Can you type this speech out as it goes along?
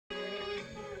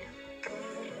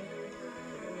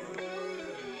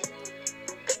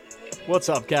What's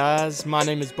up, guys? My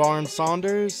name is Barnes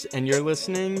Saunders, and you're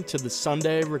listening to the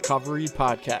Sunday Recovery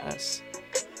Podcast.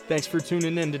 Thanks for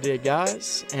tuning in today,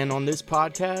 guys. And on this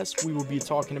podcast, we will be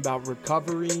talking about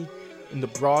recovery in the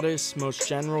broadest, most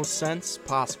general sense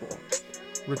possible.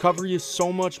 Recovery is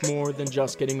so much more than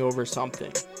just getting over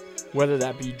something. Whether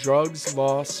that be drugs,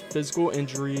 loss, physical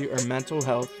injury, or mental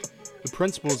health, the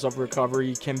principles of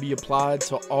recovery can be applied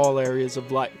to all areas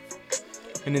of life.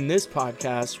 And in this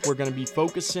podcast, we're going to be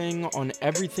focusing on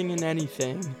everything and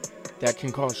anything that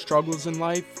can cause struggles in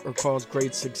life or cause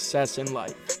great success in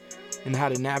life, and how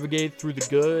to navigate through the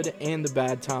good and the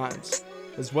bad times,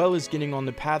 as well as getting on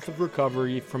the path of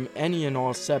recovery from any and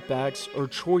all setbacks or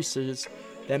choices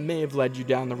that may have led you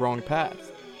down the wrong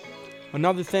path.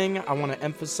 Another thing I want to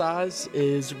emphasize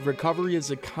is recovery is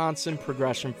a constant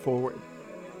progression forward.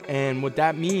 And what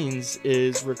that means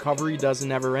is recovery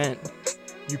doesn't ever end.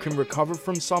 You can recover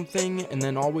from something and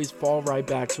then always fall right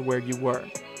back to where you were.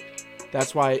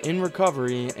 That's why in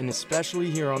recovery, and especially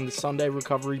here on the Sunday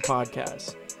Recovery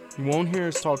Podcast, you won't hear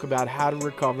us talk about how to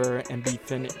recover and be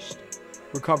finished.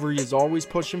 Recovery is always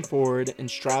pushing forward and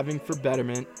striving for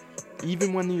betterment,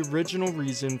 even when the original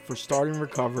reason for starting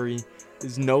recovery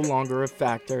is no longer a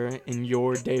factor in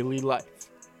your daily life.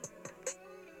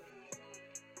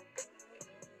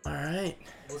 All right.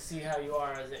 We'll see how you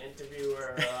are as an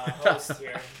interviewer host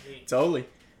here. Totally.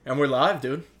 And we're live,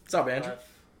 dude. What's up, Andrew?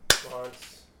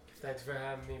 Lawrence, thanks for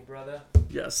having me, brother.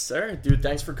 Yes, sir. Dude,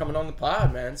 thanks for coming on the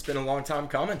pod, man. It's been a long time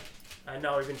coming. I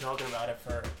know we've been talking about it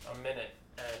for a minute,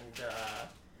 and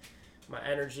my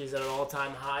energy's at an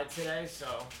all-time high today,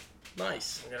 so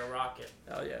Nice. I'm going to rock it.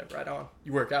 Hell yeah, right on.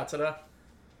 You work out today?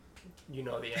 You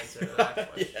know the answer to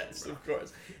that question. Yes, of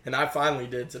course. And I finally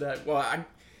did today. Well,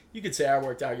 you could say I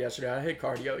worked out yesterday. I hit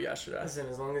cardio yesterday. Listen,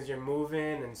 as long as you're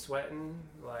moving and sweating,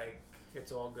 like,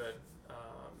 it's all good.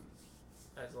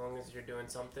 As long as you're doing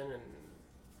something and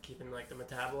keeping, like, the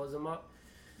metabolism up.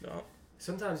 No.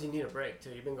 Sometimes you need a break, too.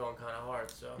 You've been going kind of hard,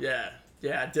 so. Yeah,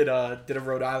 I did a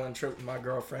Rhode Island trip with my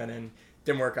girlfriend and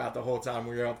didn't work out the whole time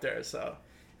we were up there, so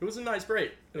it was a nice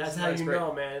break. That's how you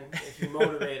know, man, if you're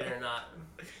motivated or not.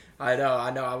 I know.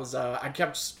 I was. I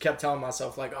kept telling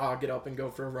myself, like, oh, I'll get up and go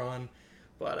for a run.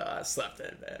 But I slept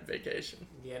in, man. Vacation.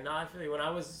 Yeah, no, I feel like when I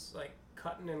was, like,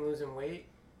 cutting and losing weight,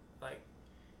 like,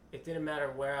 it didn't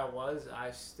matter where I was,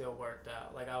 I still worked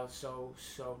out. Like, I was so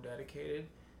dedicated,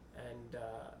 and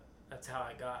that's how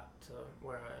I got to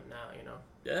where I am now, you know?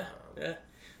 Yeah.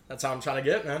 That's how I'm trying to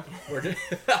get, man.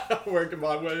 Working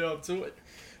my way up to it.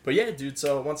 But yeah, dude,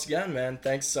 so once again, man,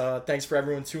 thanks for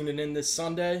everyone tuning in this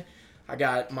Sunday. I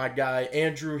got my guy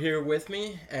Andrew here with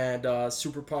me, and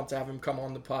super pumped to have him come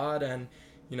on the pod and,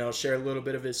 you know, share a little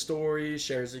bit of his story,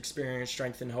 share his experience,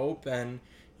 strength, and hope, and,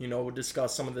 you know, we'll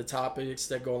discuss some of the topics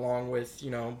that go along with,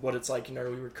 you know, what it's like in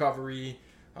early recovery,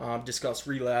 discuss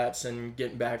relapse and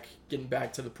getting back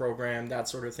to the program, that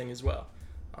sort of thing as well.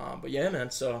 But yeah,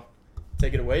 man, so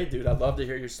take it away, dude. I'd love to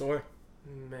hear your story.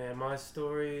 Man, my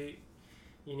story,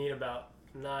 you need about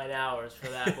 9 hours for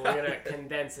that, but we're going to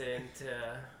condense it into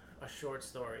a short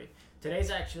story. Today's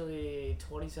actually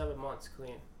 27 months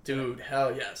clean. Dude,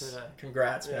 hell yes.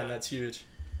 Congrats, man. That's huge.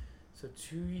 So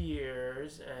 2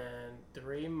 years and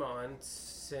 3 months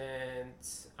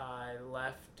since I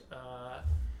left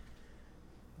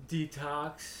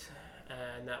detox,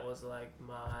 and that was like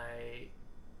my...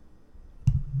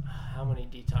 How many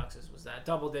detoxes was that?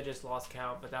 Double digits, lost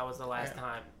count, but that was the last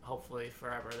time, hopefully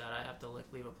forever, that I have to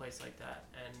leave a place like that.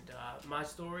 And my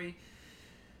story,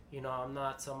 you know, I'm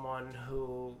not someone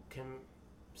who can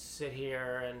sit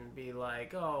here and be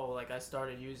like, oh, like I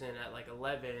started using at like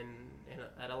 11, and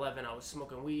at 11 I was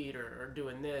smoking weed or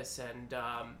doing this, and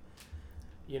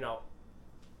you know,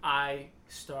 I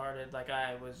started, like,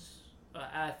 I was an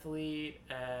athlete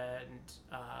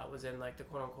and was in like the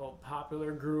quote unquote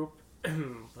popular group,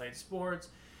 played sports.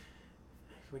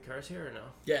 Can we curse here or no?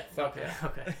 Yeah, fuck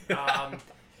okay.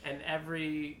 And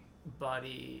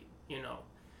everybody, you know,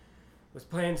 was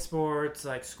playing sports,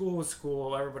 like school was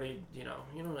school. Everybody, you know,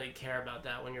 you don't really care about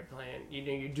that when you're playing. You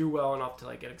know, you do well enough to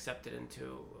like get accepted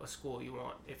into a school you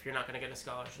want if you're not going to get a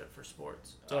scholarship for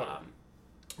sports.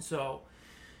 So,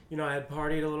 you know, I had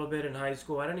partied a little bit in high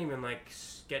school. I didn't even like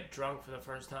get drunk for the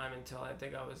first time until I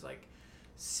think I was like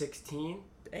 16.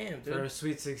 Damn, dude. For a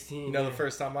sweet 16. You know the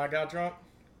first time I got drunk?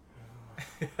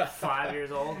 5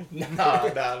 years old? No,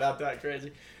 not that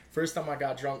crazy. First time I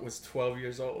got drunk was 12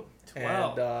 years old.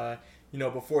 12? And, you know,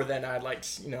 before then I'd like,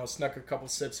 you know, snuck a couple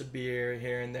sips of beer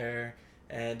here and there.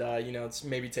 And, you know, it's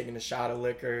maybe taking a shot of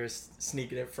liquor,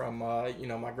 sneaking it from, you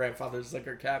know, my grandfather's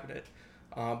liquor cabinet.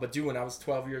 But dude, when I was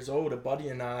 12 years old, a buddy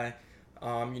and I,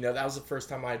 That was the first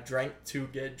time I drank to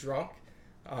get drunk.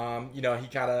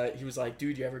 He was like,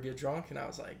 dude, you ever get drunk? And I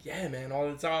was like, yeah, man, all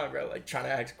the time, bro. Like, trying to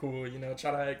act cool, trying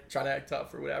to act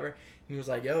tough or whatever. And he was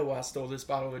like, yo, well, I stole this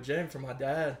bottle of gin from my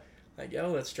dad. Like,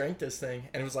 yo, let's drink this thing.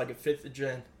 And it was like a fifth of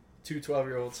gin. 2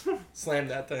 12-year-olds slammed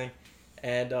that thing.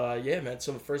 And, yeah, man,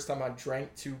 so the first time I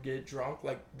drank to get drunk,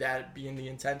 like that being the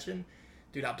intention,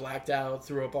 dude, I blacked out,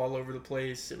 threw up all over the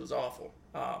place. It was awful.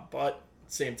 But at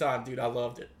the same time, dude, I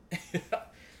loved it.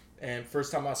 And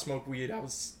first time I smoked weed, I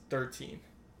was 13.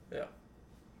 Yeah.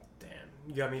 Damn,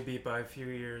 you got me beat by a few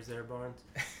years there, Barnes.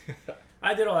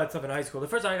 I did all that stuff in high school. The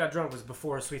first time I got drunk was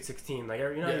before Sweet 16. Like,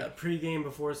 pregame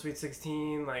before Sweet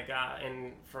 16. Like,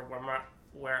 and for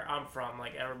where I'm from,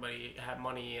 like, everybody had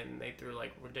money and they threw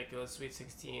like ridiculous Sweet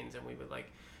 16s, and we would like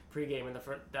pregame. And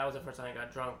that was the first time I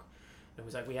got drunk. It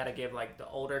was like we had to give like the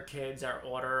older kids our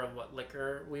order of what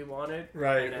liquor we wanted.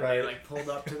 Right, and then right. They like pulled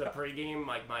up to the pregame,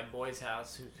 like my boy's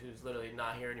house, who's literally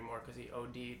not here anymore because he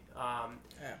OD'd.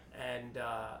 And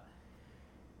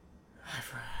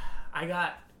I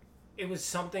got, it was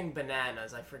something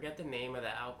bananas. I forget the name of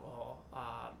the alcohol.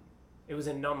 It was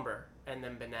a number and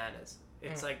then bananas.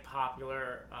 It's like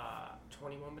popular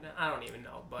 21 banana. I don't even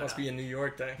know, but must be a New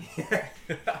York thing.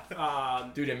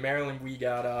 Dude, in Maryland we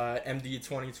got MD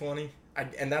 2020.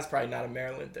 And that's probably not a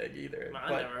Maryland thing either.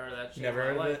 I never heard of that shit. You never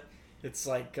heard of it? It's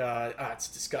like, it's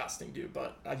disgusting, dude.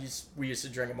 But we used to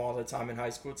drink them all the time in high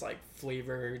school. It's like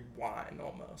flavored wine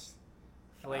almost.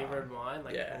 Flavored wine?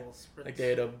 Like yeah. little spritz? Like they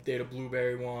had a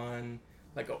blueberry one,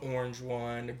 like an orange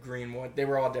one, a green one. They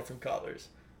were all different colors.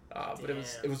 But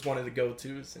it was one of the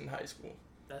go-tos in high school.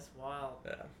 That's wild.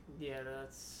 Yeah. Yeah,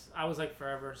 I was like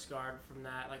forever scarred from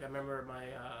that. Like I remember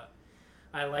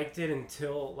I liked it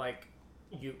until like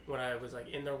when I was like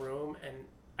in the room and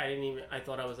I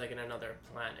thought I was like in another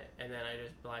planet, and then I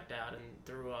just blacked out and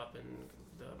threw up, and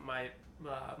my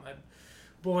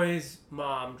boy's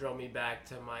mom drove me back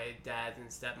to my dad's and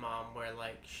stepmom, where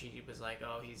like she was like,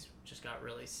 oh, he's just got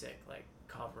really sick, like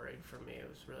covering for me. It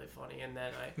was really funny. And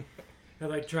then I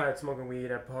like tried smoking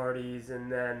weed at parties, and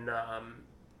then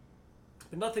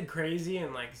but nothing crazy.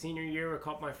 And like senior year, a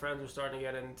couple of my friends were starting to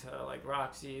get into like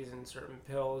Roxy's and certain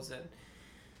pills, and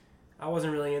I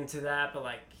wasn't really into that, but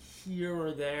like here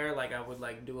or there, like I would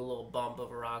like do a little bump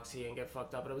of a Roxy and get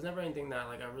fucked up, but it was never anything that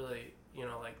like I really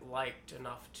liked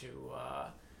enough to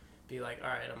be like, all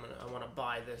right, I want to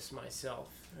buy this myself.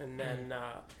 And then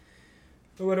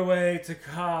I went away to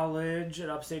college at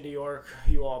upstate New York.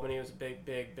 UAlbany was a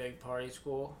big party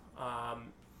school.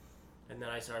 And then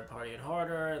I started partying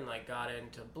harder and like got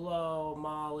into blow,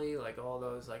 Molly, like all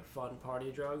those like fun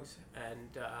party drugs.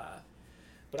 And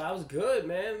but I was good,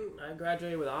 man. I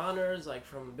graduated with honors, like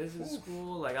from business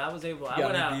school. Like I was able. I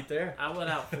went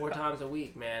out 4 times a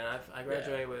week, man. I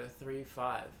graduated with a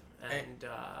 3.5, and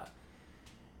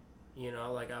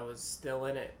like I was still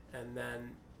in it. And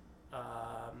then,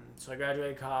 so I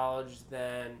graduated college.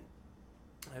 Then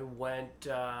I went.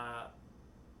 I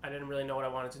didn't really know what I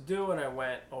wanted to do, and I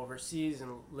went overseas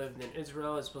and lived in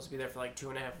Israel. I was supposed to be there for like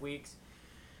 2.5 weeks.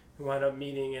 Wound up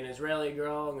meeting an Israeli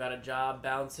girl and got a job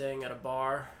bouncing at a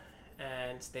bar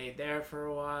and stayed there for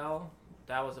a while.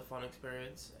 That was a fun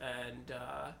experience. And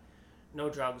no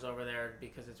drugs over there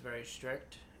because it's very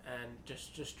strict, and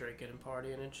just drinking and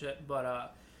partying and shit.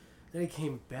 But then I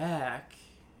came back,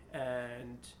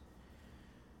 and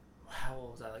how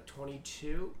old was I? Like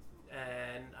 22?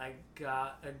 And I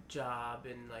got a job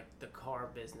in like the car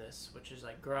business, which is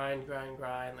like grind,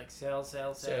 like sales,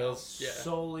 yeah.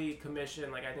 Solely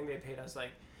commission. Like I think they paid us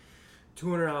like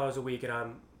 $200 a week, and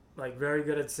I'm like very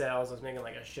good at sales. I was making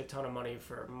like a shit ton of money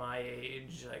for my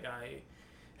age. Like I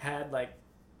had like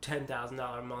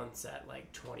 $10,000 months at like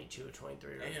 22 or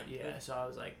 23. Right? Yeah, so I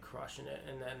was like crushing it.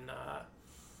 And then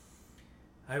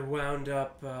I wound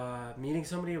up meeting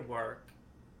somebody at work.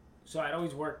 So I'd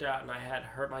always worked out, and I had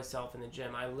hurt myself in the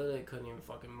gym. I literally couldn't even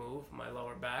fucking move my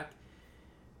lower back.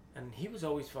 And he was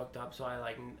always fucked up, so I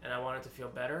wanted to feel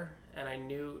better, and I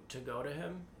knew to go to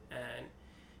him, and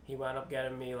he wound up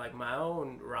getting me like my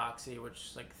own Roxy, which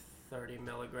is like 30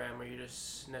 milligram where you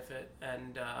just sniff it.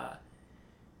 And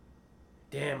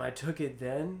damn, I took it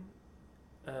then,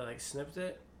 and I like sniffed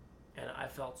it, and I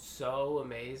felt so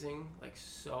amazing. And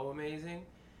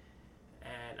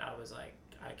I was like,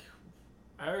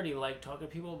 I already like talking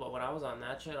to people, but when I was on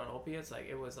that shit, on opiates, like,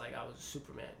 it was like I was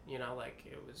Superman, like,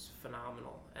 it was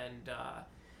phenomenal. And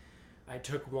I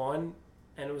took one,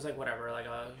 and it was like, whatever, like,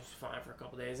 I was fine for a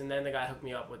couple days. And then the guy hooked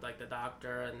me up with, like, the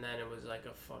doctor, and then it was, like,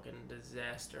 a fucking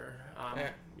disaster.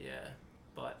 Yeah,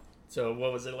 but... So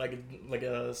what was it, like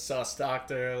a sus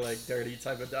doctor, like dirty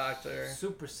type of doctor?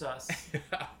 Super sus.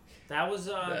 That was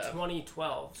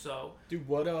 2012. So, dude,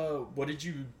 what did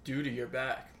you do to your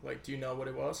back? Like, do you know what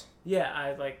it was? yeah,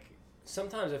 I like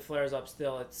sometimes it flares up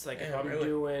still. It's like if I'm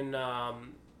doing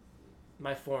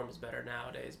my form is better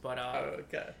nowadays, but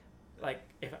okay. Like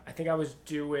if I think I was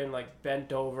doing like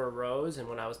bent over rows, and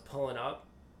when I was pulling up,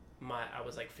 I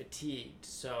was like fatigued,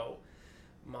 so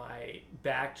my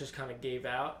back just kind of gave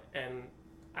out, and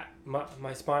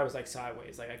my spine was like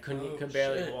sideways, like I could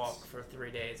barely walk for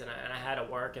 3 days, and I had to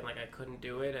work, and like I couldn't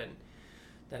do it, and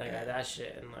then I got that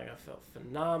shit, and like I felt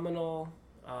phenomenal.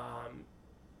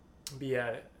 But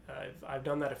yeah, I've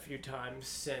done that a few times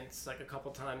since, like a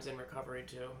couple times in recovery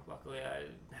too. Luckily,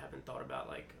 I haven't thought about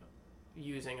like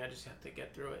using. I just have to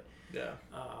get through it. Yeah.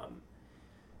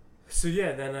 So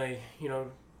yeah, then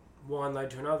one led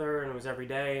to another, and it was every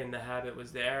day, and the habit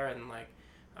was there, and like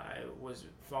I was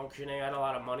functioning. I had a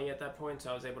lot of money at that point,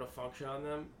 so I was able to function on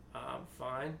them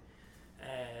fine.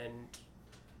 And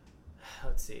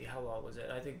let's see, how long was it?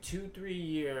 I think 2-3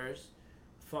 years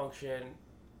function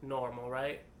normal,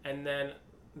 right? And then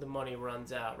the money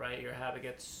runs out, right? Your habit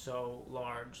gets so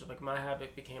large. Like my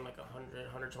habit became like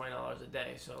 $120 a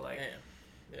day. So like,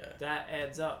 that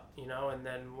adds up, And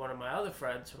then one of my other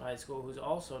friends from high school, who's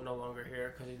also no longer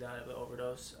here because he died of an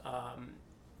overdose,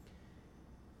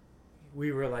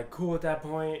 we were like cool at that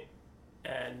point,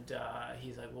 and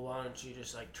he's like, well, why don't you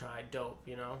just like try dope?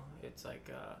 It's like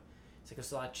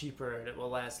it's a lot cheaper and it will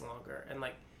last longer. And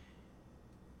like,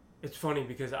 it's funny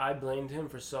because I blamed him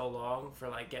for so long for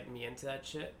like getting me into that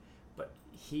shit, but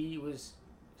he was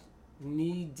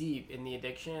knee deep in the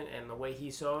addiction, and the way he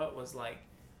saw it was like,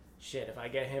 shit, if I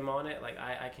get him on it, like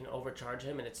I can overcharge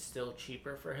him and it's still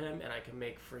cheaper for him, and I can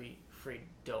make free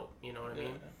dope, you know what I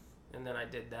mean? And then I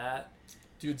did that.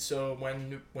 Dude, so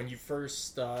when you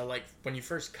first when you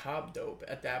first copped dope,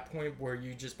 at that point were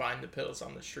you just buying the pills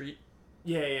on the street?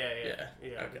 Yeah.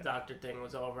 Okay. The doctor thing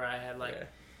was over. I had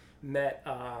met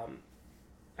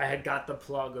I had got the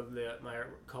plug of my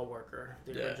coworker,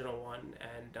 the original one,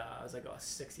 and I was like a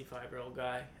 65-year-old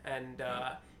guy, and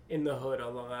in the hood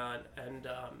of Long Island, and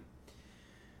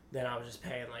then I was just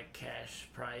paying like cash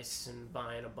price and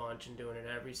buying a bunch and doing it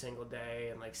every single day,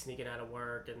 and like sneaking out of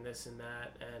work and this and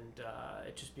that, and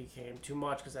it just became too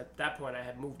much because at that point I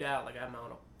had moved out. Like I had my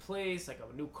own place, like a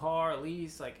new car, at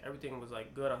least, like everything was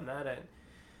like good on that end,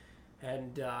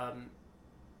 and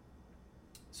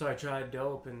so I tried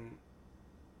dope, and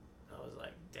I was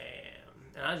like, damn.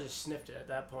 And I just sniffed it at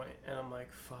that point, and I'm like,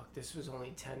 fuck, this was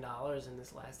only $10, and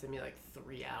this lasted me like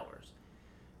 3 hours.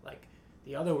 Like,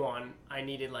 the other one, I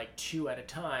needed like 2 at a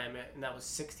time, and that was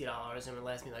 $60, and it would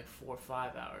last me like 4 or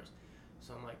 5 hours.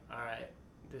 So I'm like, all right,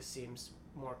 this seems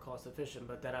more cost efficient.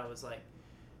 But then I was like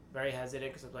very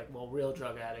hesitant because I was like, well, real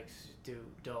drug addicts do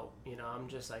dope. I'm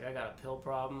just like, I got a pill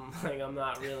problem. Like, I'm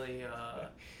not really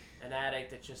an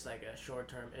addict. It's just like a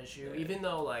short-term issue. Even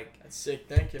though like, that's sick.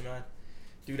 Thank you, man.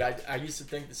 Dude, I used to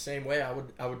think the same way. I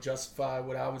would justify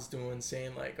what I was doing,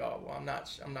 saying like, oh, well, I'm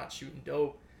not shooting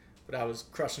dope, but I was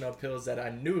crushing up pills that I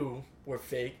knew were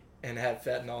fake and had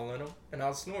fentanyl in them, and I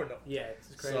was snorting them. Yeah,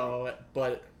 it's crazy. So,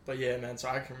 but yeah, man. So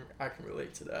I can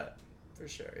relate to that for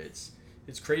sure. It's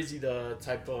crazy the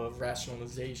type of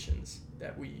rationalizations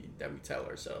that we tell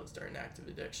ourselves during active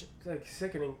addiction. It's like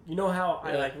sickening. You know how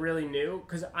I like really knew?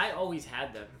 Because I always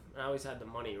had them. I always had the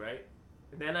money, right?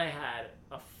 And then I had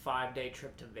a 5-day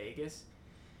trip to Vegas,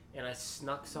 and I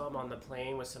snuck some on the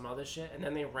plane with some other shit, and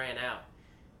then they ran out.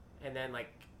 And then like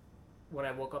when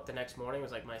I woke up the next morning, it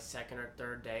was like my second or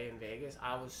third day in Vegas.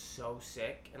 I was so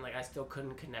sick, and like I still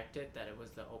couldn't connect it that it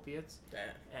was the opiates.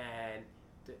 Damn. And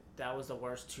that was the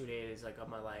worst 2 days like of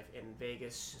my life in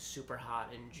Vegas, super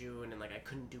hot in June, and like I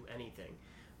couldn't do anything.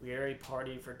 We already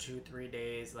partied for 2-3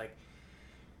 days. Like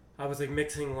I was like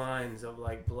mixing lines of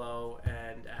like blow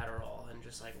and Adderall and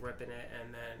just like ripping it,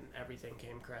 and then everything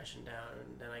came crashing down,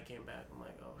 and then I came back. I'm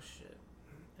like, oh shit.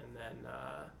 And then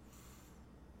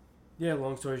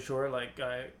long story short, like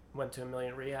I went to a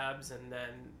million rehabs, and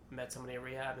then met somebody at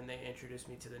rehab, and they introduced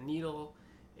me to the needle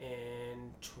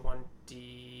in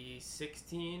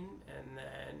 2016, and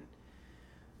then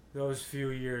those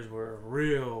few years were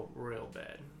real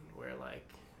bad, where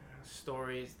like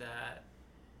stories that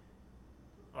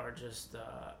are just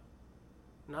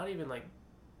not even like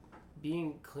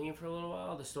being clean for a little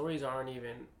while, the stories aren't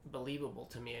even believable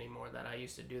to me anymore that I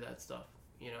used to do that stuff,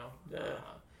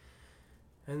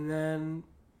 and then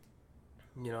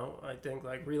I think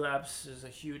like relapse is a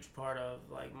huge part of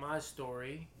like my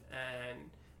story, and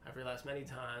I've relapsed many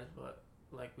times, but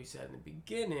like we said in the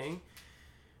beginning,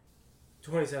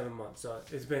 27 months, so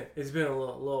it's been a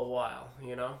little while, And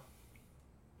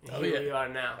here we are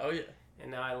now. Oh yeah.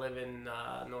 And now I live in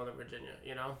Northern Virginia,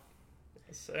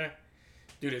 Yes, sir.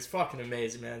 Dude, it's fucking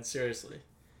amazing, man. Seriously.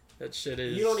 That shit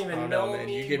is... You don't even know man.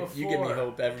 me You give me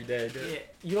hope every day, dude. Yeah,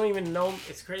 you don't even know...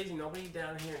 It's crazy. Nobody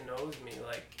down here knows me,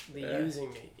 like,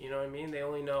 using me. You know what I mean? They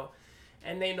only know...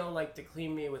 And they know, like, to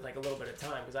clean me with, like, a little bit of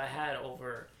time. Because I had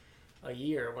over a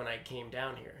year when I came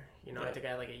down here. You know, I think I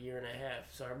had, like, a year and a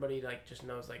half. So everybody, like, just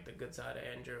knows, like, the good side of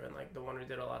Andrew. And, like, the one who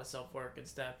did a lot of self-work and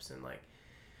steps and, like...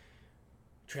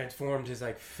 transformed his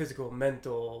like physical,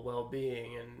 mental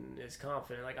well-being and his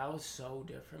confidence. Like I was so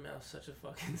different, man. I was such a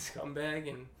fucking scumbag,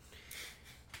 and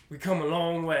we come a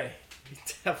long way. We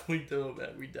definitely do,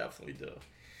 man. We definitely do,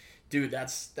 dude.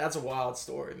 That's a wild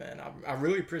story, man. I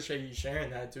really appreciate you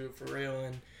sharing that, dude, for real.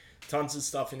 And tons of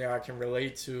stuff in there I can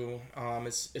relate to,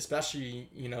 especially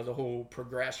the whole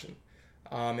progression,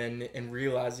 and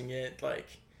realizing it, like.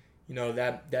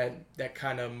 That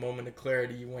kind of moment of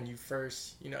clarity when you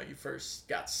first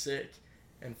got sick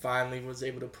and finally was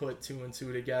able to put two and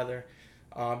two together.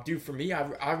 Dude, for me,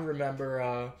 I remember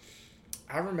I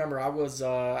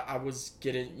was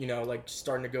getting, like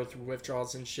starting to go through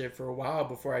withdrawals and shit for a while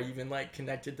before I even like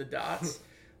connected the dots.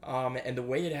 And the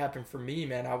way it happened for me,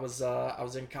 man, I was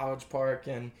in College Park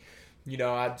and,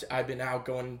 I'd been out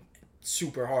going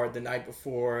super hard the night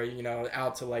before,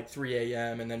 out to like 3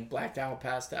 a.m. and then blacked out,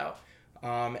 passed out.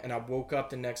 And I woke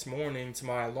up the next morning to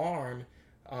my alarm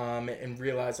and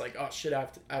realized like, oh shit, I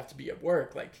have to be at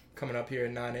work, like coming up here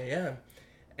at 9 a.m.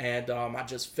 And I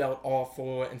just felt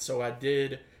awful. And so I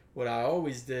did what I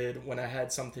always did when I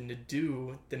had something to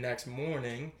do the next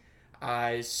morning.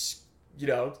 I,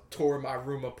 tore my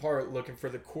room apart looking for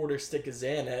the quarter stick of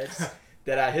Xanax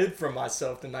that I hid from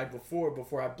myself the night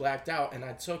before I blacked out, and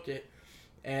I took it.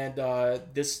 And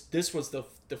this was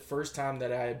the first time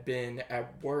that I had been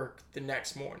at work the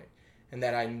next morning, and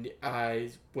that I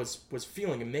was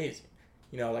feeling amazing,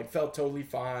 like felt totally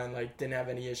fine, like didn't have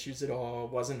any issues at all,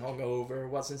 wasn't hungover,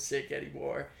 wasn't sick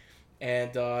anymore,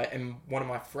 and one of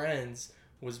my friends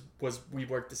was we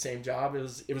worked the same job.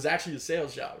 It was actually a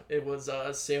sales job. It was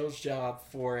a sales job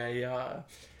for a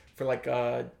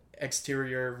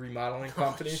exterior remodeling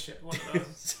company. Oh, shit, one of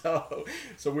those.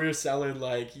 so we were selling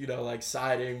like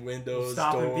siding, windows,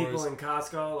 stopping doors. people in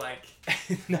Costco, like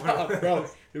nah, bro,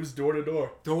 it was door to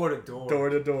door,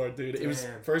 dude. It was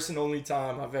first and only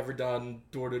time I've ever done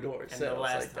door to door sales, and the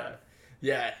last like time. that.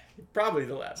 Yeah, probably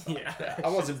the last time. Yeah, I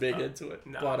wasn't big into it.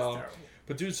 No,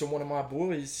 but dude, so one of my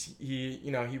boys,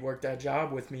 he worked that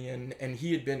job with me, and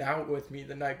he had been out with me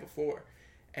the night before.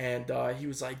 And he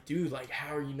was like, dude, like,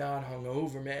 how are you not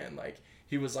hungover, man? Like,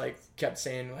 he was like, kept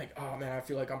saying like, oh man, I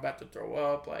feel like I'm about to throw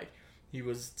up. Like, he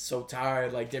was so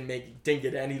tired, like didn't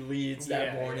get any leads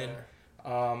that morning.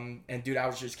 Yeah. And dude, I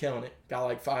was just killing it. Got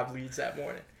like 5 leads that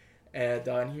morning.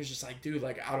 And he was just like, dude,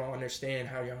 like, I don't understand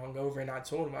how you're hungover. And I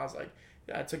told him, I was like,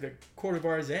 yeah, I took a quarter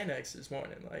bar of Xanax this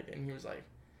morning. Like, and he was like,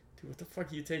 dude, what the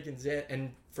fuck are you taking Xanax?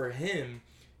 And for him,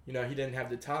 he didn't have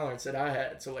the tolerance that I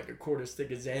had. So, like, a quarter stick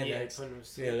of Xanax,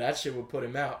 that shit would put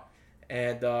him out.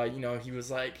 And, he was,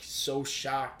 like, so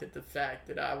shocked at the fact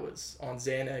that I was on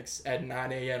Xanax at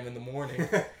 9 a.m. in the morning.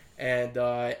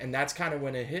 And that's kind of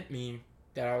when it hit me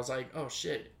that I was like, oh,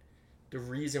 shit. The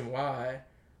reason why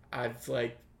I've,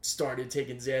 like, started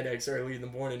taking Xanax early in the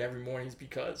morning every morning is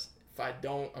because if I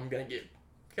don't, I'm going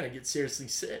to get seriously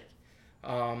sick.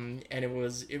 And it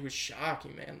was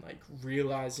shocking, man, like,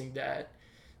 realizing that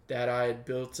I had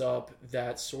built up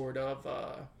that sort of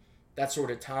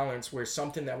tolerance where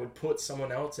something that would put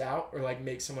someone else out or like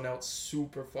make someone else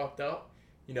super fucked up,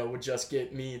 would just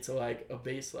get me to like a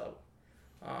base level.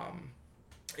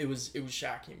 It was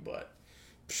shocking, but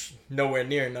nowhere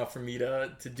near enough for me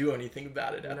to do anything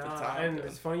about it at the time. And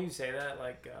it's funny you say that,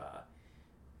 like,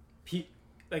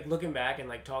 like looking back and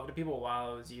like talking to people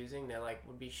while I was using, they like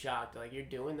would be shocked, like, you're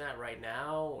doing that right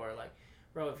now, or like,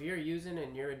 bro, if you're using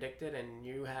and you're addicted and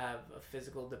you have a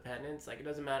physical dependence, like, it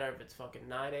doesn't matter if it's fucking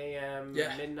 9 a.m.,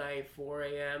 midnight, 4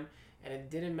 a.m., and it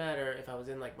didn't matter if I was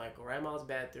in, like, my grandma's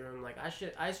bathroom. Like,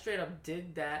 I straight up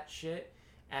did that shit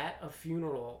at a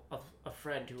funeral of a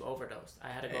friend who overdosed. I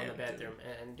had to go in the bathroom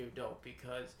and do dope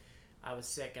because I was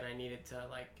sick and I needed to,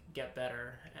 like, get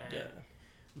better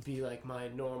and be, like, my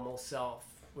normal self,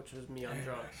 which was me on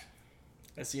drugs.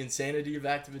 That's the insanity of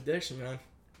active addiction, man.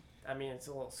 I mean, it's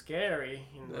a little scary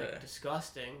and like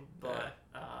disgusting, but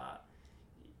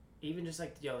even just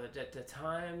like the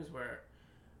times where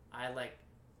I like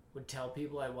would tell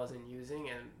people I wasn't using,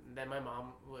 and then my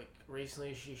mom, like,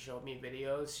 recently she showed me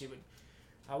videos.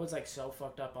 I was like so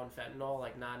fucked up on fentanyl,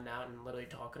 like nodding out and literally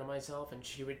talking to myself, and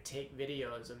she would take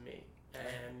videos of me,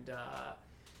 and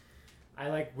I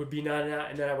like would be nodding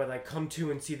out, and then I would like come to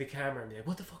and see the camera and be like,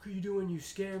 "What the fuck are you doing? You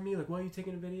scare me! Like, why are you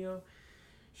taking a video?"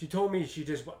 She told me she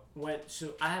just went.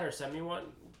 So I had her send me one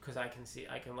because I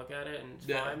can look at it and it's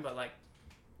fine. But like,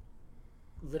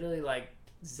 literally like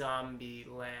zombie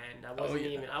land. I wasn't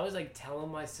even. I was like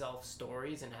telling myself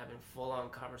stories and having full on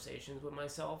conversations with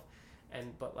myself,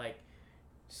 but like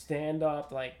stand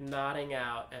up, like nodding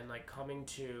out and like coming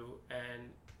to, and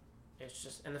it's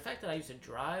just, and the fact that I used to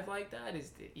drive like that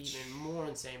is the even more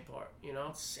insane part. You know,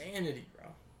 insanity, bro.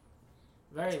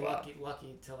 Very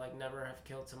lucky to like never have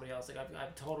killed somebody else. Like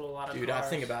I've totaled a lot of cars. Dude, I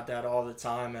think about that all the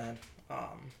time, man.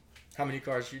 How many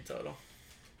cars did you total?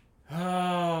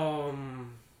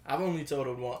 I've only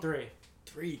totaled one. 3.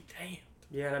 3, damn.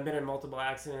 Yeah, and I've been in multiple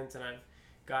accidents, and I've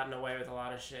gotten away with a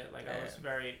lot of shit. Like I was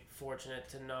very fortunate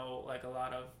to know like a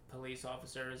lot of police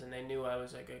officers, and they knew I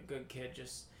was like a good kid,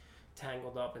 just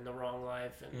tangled up in the wrong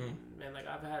life, and like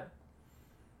I've had.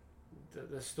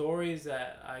 The stories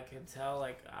that I could tell,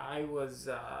 like I was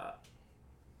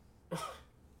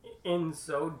in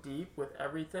so deep with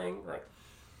everything. Like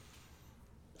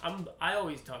I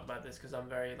always talk about this because I'm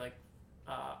very like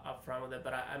upfront with it.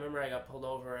 But I remember I got pulled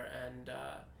over and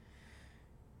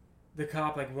the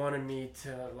cop like wanted me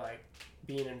to like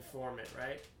be an informant,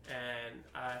 right? And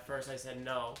at first I said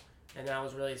no, and then I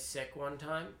was really sick one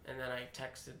time, and then I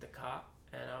texted the cop,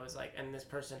 and I was like, and this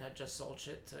person had just sold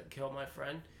shit to kill my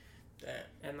friend.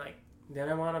 And like then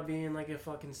I wound up being like a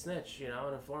fucking snitch, you know,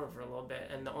 an informant for a little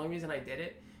bit. And the only reason I did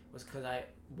it was because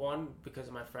because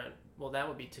of my friend. Well, that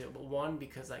would be 2, but 1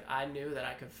 because like I knew that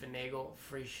I could finagle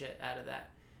free shit out of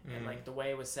that. And like the way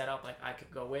it was set up, like I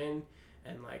could go in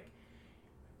and like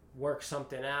work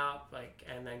something out, like,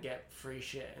 and then get free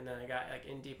shit. And then I got like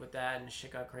in deep with that, and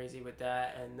shit got crazy with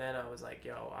that. And then I was like,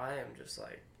 yo, I am just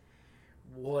like,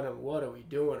 what are we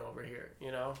doing over here,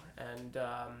 you know? And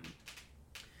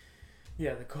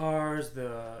yeah, the cars,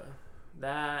 that,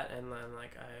 and then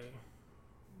like I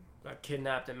got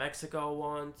kidnapped in Mexico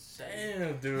once.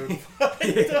 Damn, dude.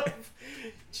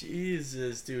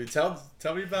 Jesus, dude. Tell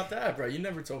me about that, bro. You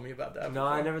never told me about that. No,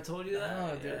 I never told you that.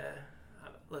 No, dude. Yeah.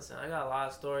 Listen, I got a lot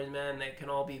of stories, man. They can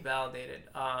all be validated.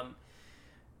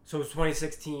 So it was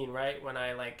 2016, right, when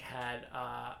I like had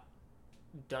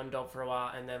done dope for a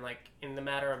while, and then like in the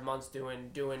matter of months doing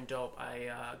dope,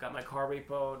 I got my car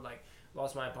repoed, like.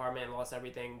 Lost my apartment, lost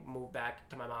everything, moved back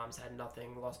to my mom's, had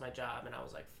nothing, lost my job, and I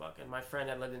was like, fuck. And my friend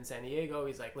had lived in San Diego.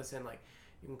 He's like, listen, like,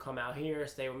 you can come out here,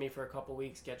 stay with me for a couple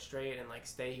weeks, get straight, and like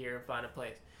stay here and find a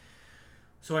place.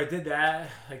 So I did that,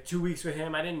 like 2 weeks with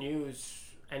him. I didn't use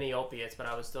any opiates, but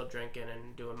I was still drinking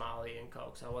and doing Molly and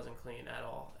Coke, so I wasn't clean at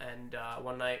all. And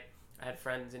one night, I had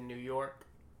friends in New York,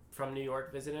 from New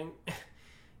York visiting,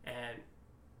 and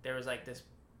there was like this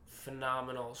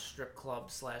phenomenal strip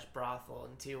club / brothel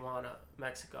in Tijuana,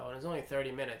 Mexico, and it was only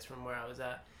 30 minutes from where I was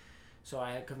at. So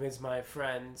I had convinced my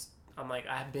friends, I'm like,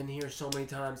 I've been here so many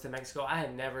times to Mexico, I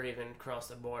had never even crossed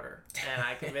the border, and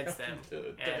I convinced them.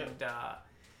 And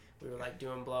we were like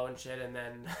doing blow and shit, and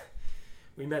then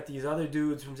we met these other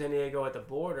dudes from San Diego at the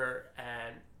border,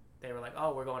 and they were like,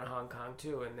 oh, we're going to Hong Kong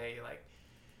too, and they like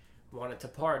wanted to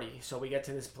party. So we get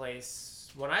to this place.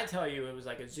 When I tell you it was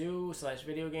like a zoo /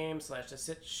 video game /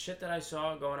 the shit that I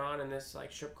saw going on in this like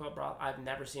strip club brothel, I've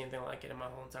never seen anything like it in my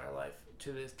whole entire life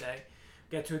to this day.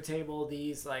 Get to a table,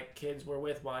 these like kids we're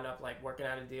with wind up like working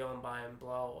out a deal and buying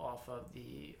blow off of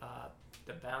the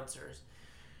bouncers.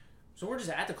 So we're just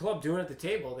at the club doing it at the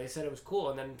table. They said it was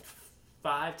cool, and then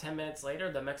 5-10 minutes later,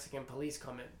 the Mexican police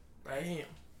come in. Right? Damn.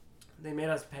 They made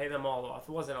us pay them all off.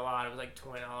 It wasn't a lot. It was like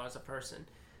 $20 a person,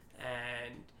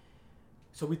 and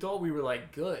so we thought we were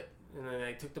like good, and then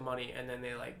they took the money, and then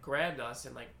they like grabbed us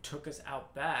and like took us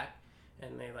out back,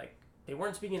 and they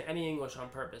weren't speaking any English on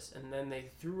purpose, and then they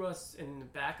threw us in the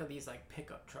back of these like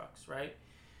pickup trucks, right?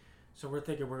 So we're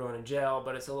thinking we're going to jail,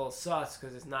 but it's a little sus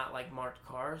because it's not like marked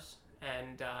cars,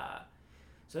 and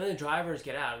so then the drivers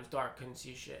get out. It was dark, couldn't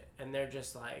see shit, and they're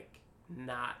just like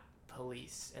not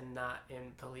police and not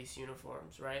in police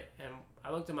uniforms, right? And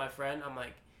I looked at my friend, I'm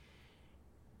like,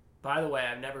 by the way,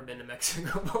 I've never been to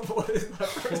Mexico before. This is my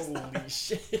first time. Holy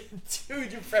shit.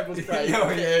 Dude, your friend was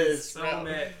probably so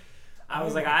mad. I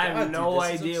was like, I have no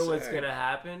idea what's going to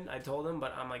happen. I told him,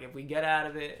 but I'm like, if we get out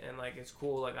of it and like it's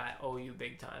cool, like I owe you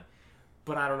big time.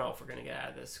 But I don't know if we're going to get out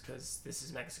of this because this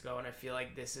is Mexico and I feel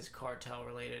like this is cartel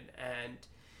related. And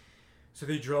so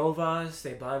they drove us,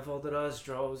 they blindfolded us,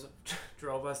 drove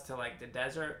us to like the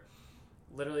desert.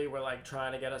 Literally were like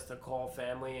trying to get us to call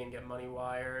family and get money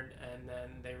wired, and then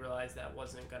they realized that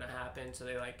wasn't gonna happen, so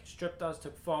they like stripped us,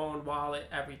 took phone, wallet,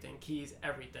 everything, keys,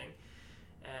 everything.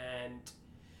 And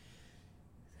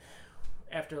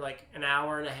after like an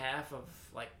hour and a half of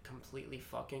like completely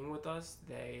fucking with us,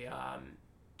 they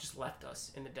just left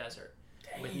us in the desert.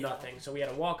 with nothing. So we had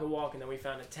to walk, and then we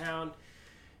found a town.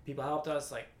 People helped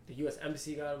us. Like the U.S.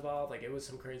 Embassy got involved. Like it was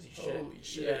some crazy shit. Holy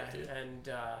shit, yeah, dude. And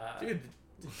dude,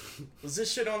 was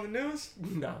this shit on the news?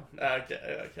 No.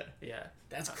 Okay. Yeah.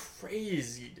 That's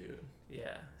crazy, dude.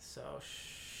 Yeah. So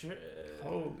shit.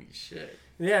 Holy shit.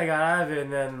 Yeah, I got out of it,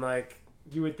 and then like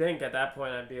you would think at that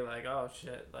point I'd be like, oh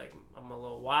shit, like I'm a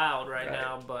little wild right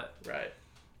now, but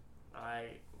I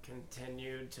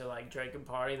continued to like drink and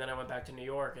party, and then I went back to New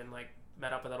York and like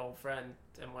met up with an old friend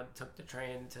and took the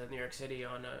train to New York City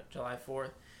on July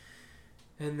 4th,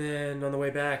 and then on the way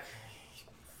back,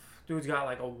 dude's got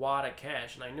like a wad of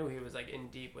cash, and I knew he was like in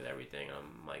deep with everything. And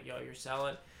I'm like, yo, you're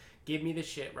selling, give me the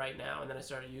shit right now. And then I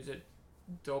started using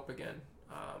dope again.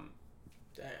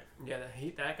 Damn. Yeah,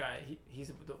 that guy,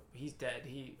 he's dead.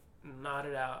 He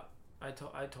nodded out. I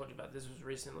told you about this was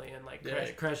recently, and like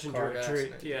crashed into a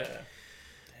tree. Yeah.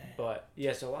 But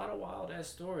yeah, so a lot of wild ass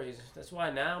stories. That's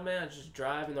why now, man, I just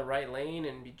drive in the right lane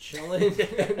and be chilling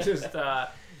and just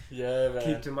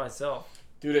keep to myself.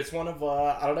 Dude, it's one of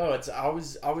I don't know. It's I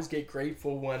always get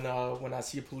grateful when I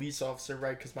see a police officer,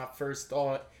 right? Because my first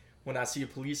thought when I see a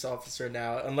police officer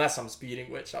now, unless I'm speeding,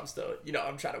 which I'm still,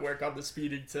 I'm trying to work on the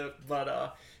speeding tip,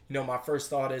 but my first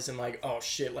thought isn't like, oh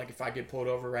shit, like if I get pulled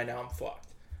over right now, I'm fucked.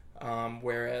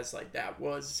 Whereas like that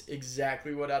was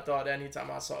exactly what I thought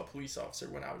anytime I saw a police officer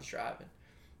when I was driving.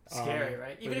 Scary,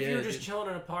 right? Even if you were just chilling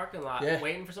in a parking lot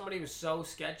waiting for somebody who's so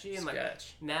sketchy, and like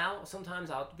now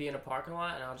sometimes I'll be in a parking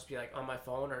lot and I'll just be like on my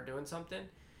phone or doing something,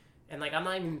 and like I'm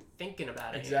not even thinking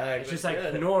about it. Exactly. It's just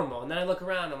like normal, and then I look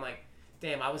around and I'm like,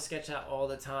 damn, I was sketched out all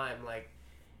the time. Like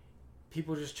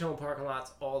people just chill in parking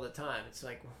lots all the time. It's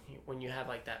like when you have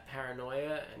like that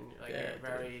paranoia and like you're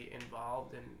very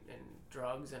involved in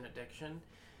drugs and addiction.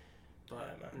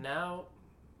 But now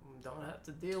don't have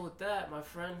to deal with that, my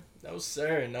friend. No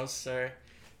sir.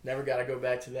 Never gotta go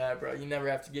back to that, bro. You never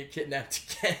have to get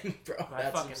kidnapped again, bro.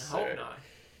 I fucking hope not.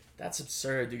 That's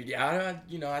absurd, dude. Yeah,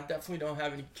 I definitely don't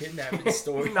have any kidnapping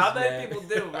stories. Not that people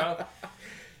do, bro.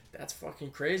 That's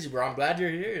fucking crazy, bro. I'm glad you're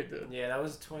here, dude. Yeah, that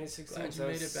was 2016. Glad you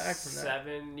made it back from that.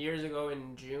 7 years ago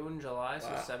in July,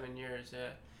 so 7 years, yeah.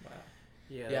 Wow.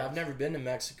 Yeah, I've never been to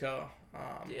Mexico.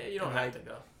 Yeah, you don't have to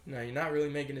go. No, you're not really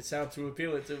making it sound too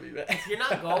appealing to me, man. If you're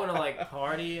not going to like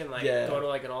party and like go to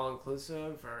like an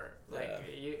all-inclusive or like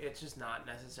it's just not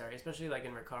necessary, especially like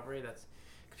in recovery. That's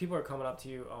because people are coming up to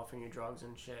you offering you drugs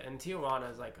and shit. And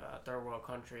Tijuana is like a third world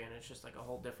country, and it's just like a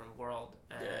whole different world.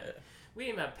 And we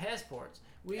didn't even have passports.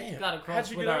 We got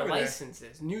across with our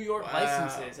licenses, New York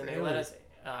licenses, and they let us.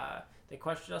 They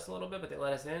questioned us a little bit, but they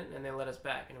let us in and they let us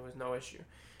back, and it was no issue.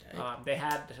 They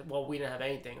had we didn't have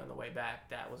anything on the way back.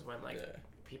 That was when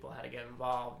people had to get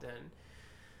involved, and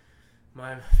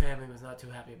my family was not too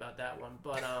happy about that one.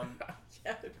 But I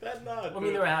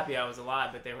mean, they were happy I was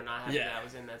alive, but they were not happy that I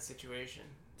was in that situation.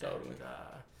 Totally. And,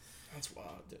 that's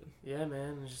wild, dude. Yeah,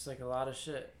 man. It's just like a lot of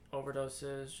shit.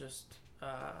 Overdoses, just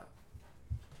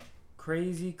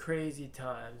crazy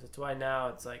times. That's why now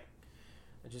it's like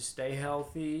I just stay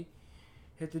healthy.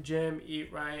 Hit the gym,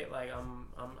 eat right. Like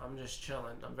I'm just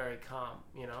chilling. I'm very calm,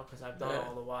 because I've done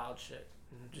all the wild shit.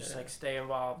 And just like stay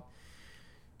involved.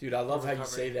 Dude, I love how you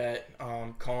say that,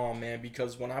 calm, man.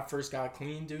 Because when I first got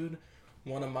clean, dude,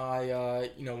 one of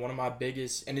my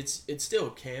biggest, and it still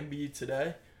can be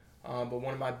today, but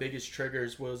one of my biggest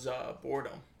triggers was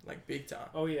boredom, like big time.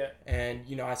 Oh yeah.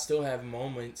 And I still have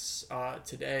moments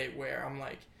today where I'm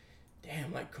like,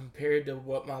 damn, like compared to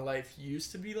what my life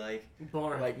used to be like,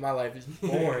 boring. Like my life is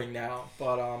boring now.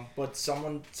 But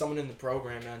someone in the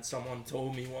program, man, someone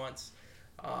told me once,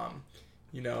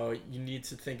 you need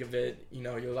to think of it,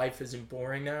 your life isn't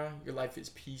boring now. Your life is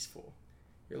peaceful.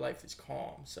 Your life is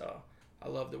calm. So I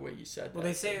love the way you said that. Well,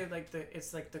 they say like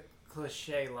it's like the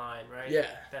cliche line, right? Yeah.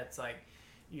 That's like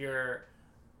your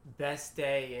best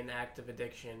day in active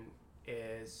addiction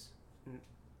is,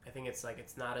 I think it's like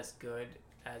it's not as good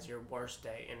as your worst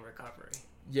day in recovery.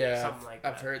 Yeah, something like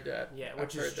that. I've heard that. Yeah,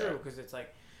 which is true, because it's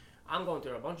like I'm going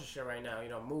through a bunch of shit right now.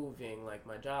 Moving, like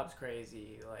my job's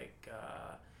crazy, like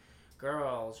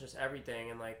girls, just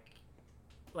everything. And like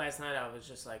last night, I was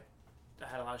just like, I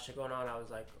had a lot of shit going on. I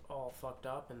was like all fucked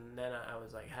up, and then I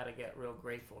was like, had to get real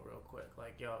grateful real quick.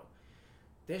 Like, yo,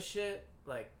 this shit,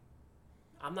 like,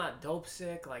 I'm not dope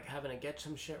sick, like having to get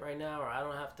some shit right now, or I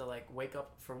don't have to like wake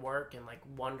up for work and like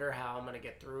wonder how I'm gonna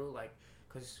get through, like.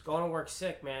 Because going to work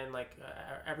sick, man, like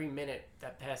every minute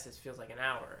that passes feels like an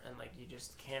hour, and like you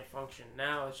just can't function.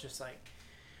 Now it's just like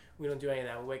we don't do any of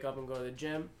that. We wake up and go to the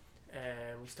gym,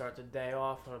 and we start the day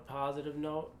off on a positive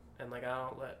note, and like I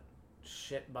don't let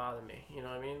shit bother me. You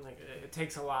know what I mean? Like it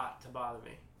takes a lot to bother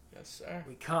me. Yes, sir.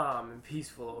 We calm and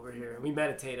peaceful over here. We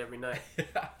meditate every night.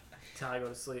 Until I go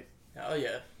to sleep. Hell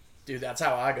yeah. Dude, that's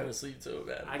how I go to sleep too,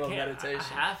 man. I love meditation.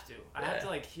 I have to. I have to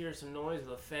like hear some noise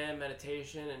with a fan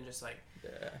meditation and just like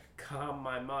calm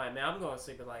my mind. Man, I'm going to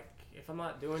sleep at like, if I'm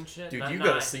not doing shit. Dude, you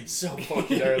go to sleep so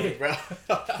fucking early, bro.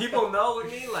 People know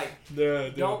with me, like,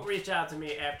 don't reach out to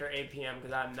me after 8 p.m.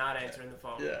 because I'm not answering the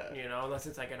phone. Yeah. You know, unless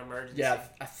it's like an emergency. Yeah,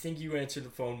 I think you answered the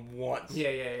phone once.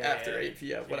 After 8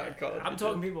 p.m. when I called. I'm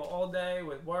talking to people all day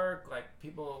with work, like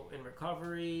people in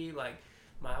recovery, like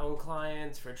my own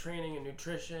clients for training and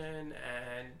nutrition,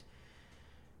 and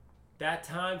that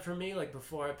time for me, like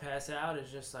before I pass out,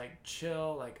 is just like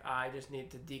chill. Like I just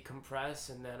need to decompress,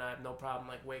 and then I have no problem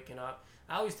like waking up.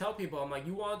 I always tell people, I'm like,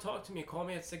 you want to talk to me? Call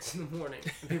me at 6 in the morning.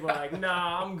 And people are like,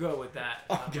 nah, I'm good with that.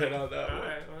 I'm good on that. All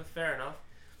right, well, fair enough.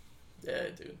 Yeah,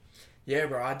 dude. Yeah,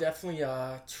 bro. I definitely,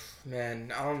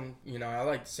 man. I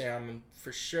like to say I'm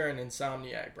for sure an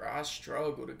insomniac, bro. I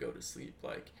struggle to go to sleep.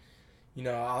 Like,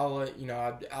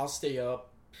 I'll stay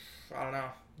up. I don't know.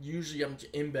 Usually I'm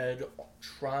in bed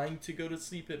trying to go to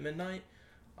sleep at midnight,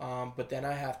 but then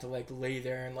I have to like lay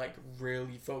there and like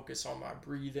really focus on my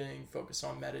breathing, focus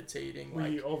on meditating. Were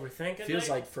you overthinking? Feels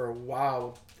like for a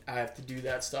while I have to do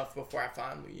that stuff before I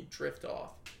finally drift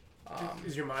off.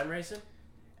 Is your mind racing?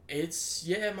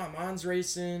 My mind's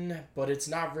racing, but it's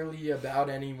not really about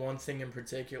any one thing in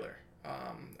particular.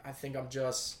 I think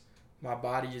my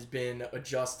body has been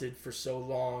adjusted for so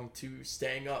long to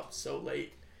staying up so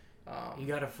late. You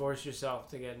gotta force yourself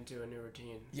to get into a new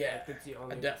routine. Yeah, that's the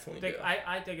only I definitely do.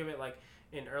 I think of it like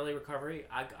in early recovery,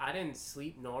 I didn't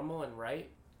sleep normal and right.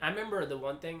 I remember the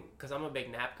one thing, because I'm a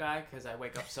big nap guy, because I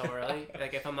wake up so early,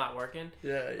 like if I'm not working.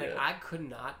 I could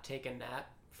not take a nap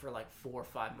for like 4 or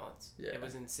 5 months. Yeah. It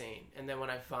was insane. And then when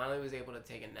I finally was able to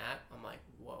take a nap, I'm like,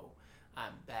 whoa,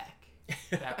 I'm back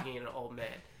being an old man.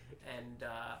 And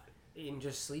in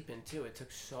just sleeping too, it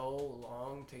took so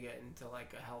long to get into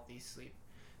like a healthy sleep.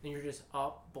 And you're just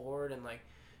up, bored, and like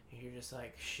you're just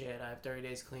like, shit, I have 30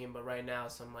 days clean, but right now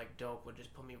some like dope would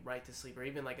just put me right to sleep, or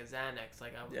even like a Xanax.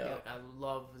 Like I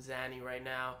love Xanny right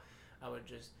now. I would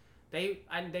just they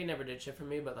never did shit for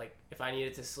me, but like if I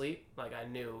needed to sleep, like I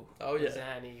knew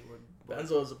Xanny would.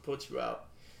 Benzos would put you out.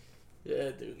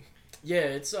 Yeah, dude. Yeah,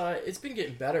 it's been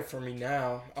getting better for me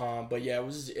now. But yeah, it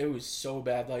was so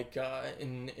bad. Like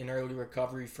in early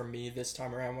recovery for me this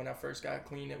time around when I first got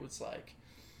clean, it was like,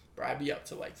 bro, I'd be up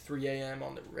to like 3 a.m.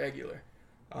 on the regular.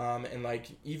 And like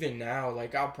even now,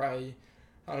 like I'll probably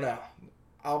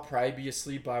be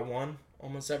asleep by 1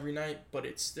 almost every night, but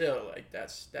it's still like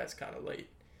that's kind of late.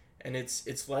 And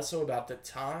it's less so about the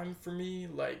time for me,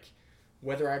 like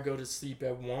whether I go to sleep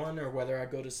at 1 or whether I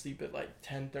go to sleep at like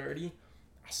 10:30,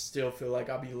 I still feel like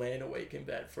I'll be laying awake in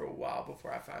bed for a while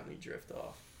before I finally drift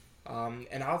off.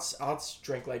 And I'll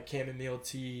drink like chamomile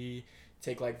tea,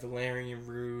 take like valerian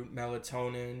root,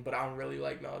 melatonin, but I don't really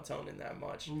like melatonin that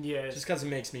much. Yeah. Just because it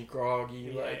makes me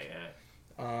groggy.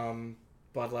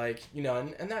 But like,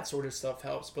 and that sort of stuff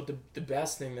helps. But the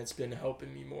best thing that's been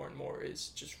helping me more and more is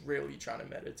just really trying to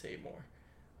meditate more,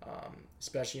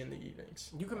 especially in the evenings.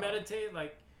 You can meditate,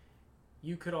 like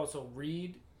you could also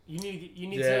read. You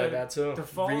need that too.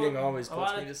 Reading always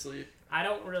puts me to sleep. I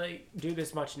don't really do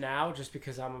this much now just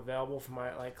because I'm available for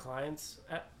my like clients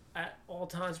at all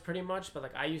times pretty much, but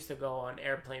like I used to go on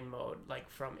airplane mode like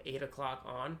from 8 o'clock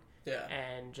on,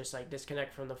 and just like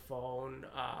disconnect from the phone.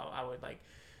 I would like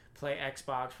play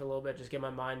Xbox for a little bit, just get my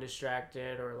mind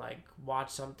distracted, or like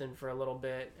watch something for a little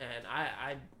bit, and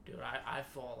I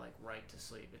fall like right to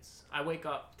sleep. I wake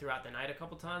up throughout the night a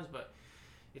couple times, but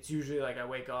it's usually like I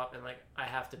wake up and like I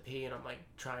have to pee and I'm like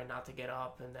trying not to get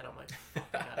up, and then I'm like, fuck,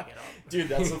 I gotta get up. Dude,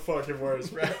 that's the fucking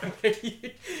worst, bro.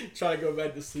 Try to go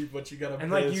back to sleep, but you gotta piss.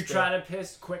 And like you try to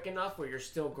piss quick enough where you're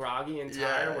still groggy and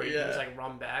tired, where you can just like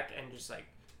run back and just like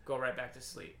go right back to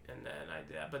sleep. And then I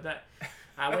do that. But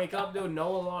I wake up, dude,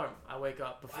 no alarm. I wake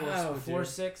up before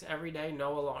 6 every day,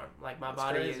 no alarm. Like my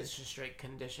body is just straight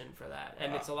conditioned for that.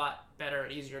 And it's a lot better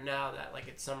and easier now that like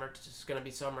it's summer. It's just gonna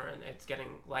be summer and it's getting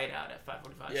light out at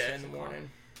 5:45. Yeah, in the morning.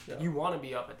 Yeah. You want to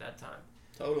be up at that time.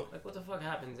 Totally. Like what the fuck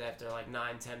happens after like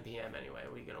 9, 10 p.m. anyway?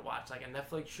 Are you gonna watch like a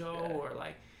Netflix show or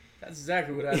like? That's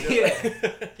exactly what I do.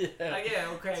 Okay.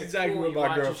 That's exactly what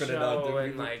my girlfriend and I do.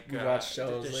 We watch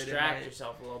shows to distract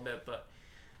yourself a little bit, but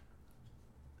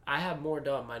I have more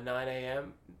done by 9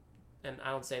 a.m. and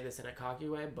I don't say this in a cocky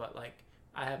way, but like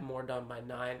I have more done by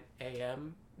 9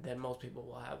 a.m. than most people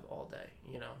will have all day,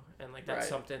 and like that's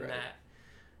something that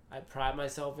I pride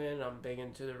myself in. I'm big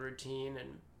into the routine,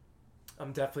 and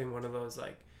I'm definitely one of those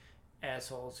like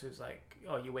assholes who's like,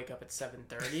 oh, you wake up at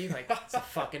 7:30, like it's a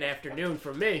fucking afternoon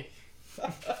for me.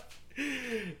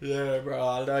 Yeah, bro.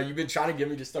 I know you've been trying to get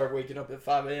me to start waking up at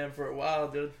 5 a.m. for a while,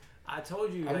 dude. I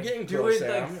told you, I'm like, getting do it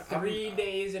closer. like 3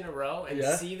 days in a row and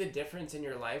Yeah. see the difference in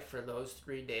your life for those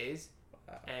 3 days,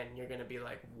 and you're gonna be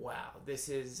like, wow, this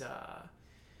is.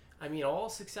 I mean, all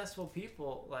successful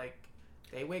people, like,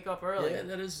 they wake up early. Yeah,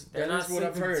 They're not what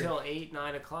I've sleeping heard. until 8,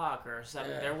 9 o'clock or 7.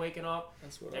 Yeah. They're waking up.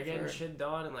 That's what They're I've getting heard. shit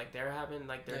done, and like they're having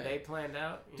like their day planned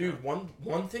out. Dude,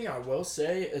 one thing I will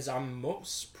say is I'm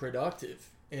most productive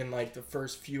in like the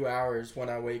first few hours when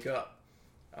I wake up,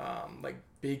 like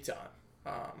big time.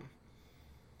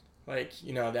 Like,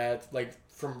 that like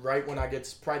from right when I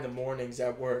get probably the mornings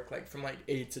at work, like from like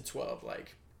 8 to 12,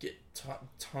 like get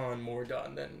ton more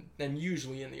done than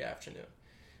usually in the afternoon.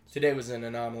 Today was an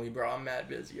anomaly, bro. I'm mad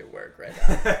busy at work right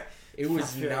now. It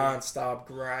was nonstop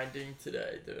grinding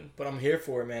today, dude. But I'm here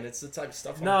for it, man. It's the type of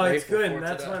stuff I'm it's grateful good. for And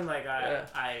that's today. when like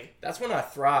I that's when I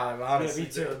thrive, honestly. Yeah,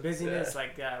 me too. Dude. Busyness,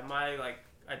 like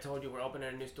I told you, we're opening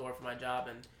a new store for my job,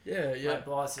 and my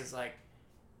boss is like,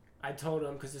 I told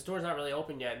him, because the store's not really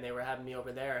open yet, and they were having me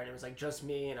over there, and it was like just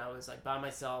me, and I was like by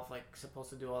myself, like supposed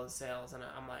to do all the sales, and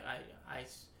I'm like, I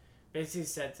basically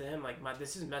said to him, like,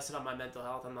 this is messing up my mental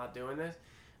health. I'm not doing this.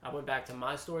 I went back to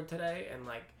my store today, and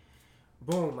like,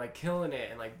 boom, like killing it,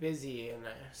 and like busy, and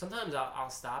sometimes I'll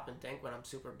stop and think when I'm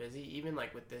super busy, even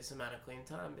like with this amount of clean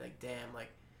time, be like, damn, like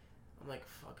I'm like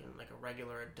fucking like a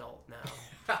regular adult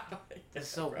now. It's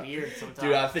so weird sometimes.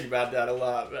 Dude, I think about that a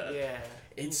lot, man. Yeah.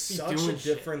 It's such a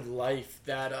different life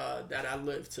that I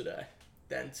live today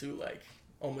than to like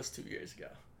almost 2 years ago.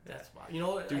 That's wild. You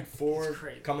know what? Dude,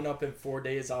 coming up in 4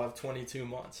 days, I'll have 22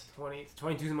 months.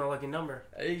 22 is my lucky number.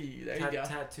 Hey, there you go.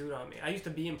 Tattooed on me. I used to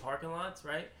be in parking lots,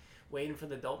 right? Waiting for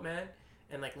the dope man,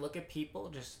 and like look at people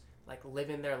just like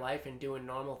living their life and doing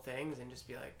normal things, and just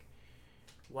be like,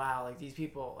 wow, like these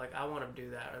people, like I want to do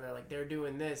that. Or they're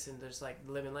doing this and just like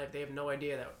living life. They have no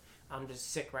idea that I'm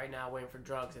just sick right now waiting for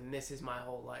drugs, and this is my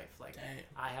whole life. Like, dang.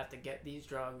 I have to get these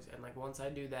drugs, and like once I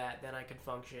do that, then I can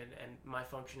function. And my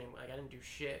functioning, like I didn't do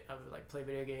shit. I would like play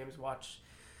video games, watch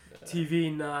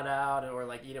TV, nod out, or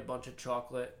like eat a bunch of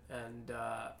chocolate, and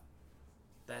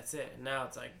that's it. And now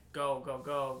it's like go, go,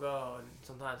 go, go, and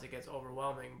sometimes it gets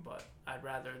overwhelming. But I'd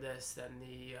rather this than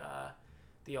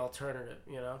the alternative,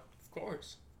 you know.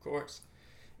 Of course.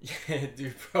 Yeah,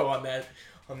 dude, bro.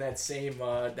 On that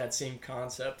same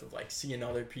concept of like seeing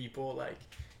other people like,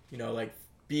 like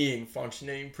being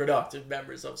functioning, productive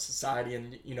members of society,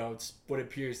 and it's what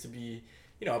appears to be,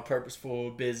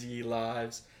 purposeful, busy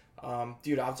lives.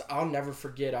 Dude, I'll never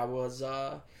forget. I was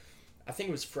I think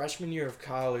it was freshman year of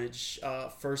college,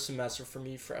 first semester for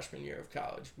me, freshman year of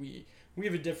college. We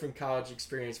have a different college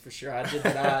experience for sure. I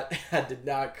did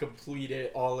not complete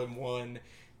it all in one,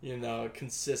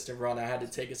 consistent run. I had to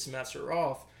take a semester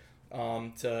off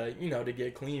to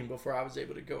get clean before I was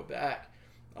able to go back.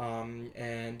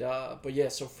 But yeah,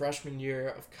 so freshman year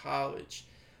of college,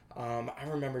 I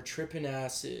remember tripping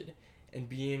acid and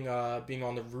being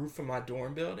on the roof of my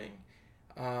dorm building.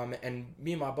 And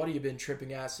me and my buddy had been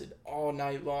tripping acid all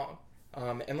night long.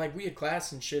 And like we had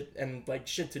class and shit and like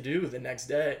shit to do the next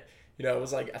day. It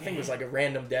was like, I think it was like a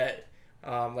random day.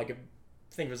 I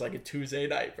think it was like a Tuesday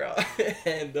night, bro.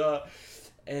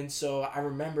 And so I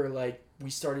remember like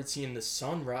we started seeing the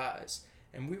sunrise,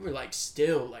 and we were like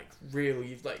still like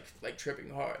really like tripping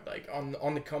hard, like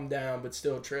on the come down, but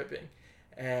still tripping.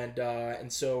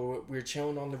 And so we were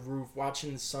chilling on the roof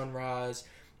watching the sunrise,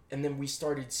 and then we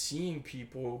started seeing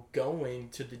people going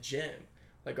to the gym,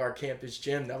 like our campus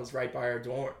gym that was right by our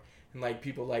dorm. And like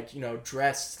people like,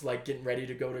 dressed like getting ready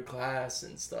to go to class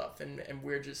and stuff. And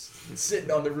we're just sitting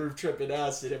on the roof tripping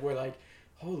acid, and we're like,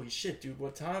 holy shit, dude,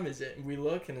 what time is it? And we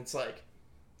look, and it's like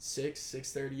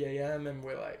 6:30 a.m. and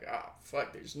we're like, oh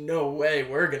fuck, there's no way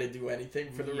we're gonna do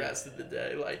anything for the rest of the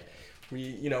day. Like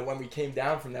we, when we came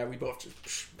down from that, we both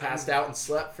just passed out and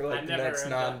slept for like the next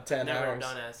 9-10 hours. I've never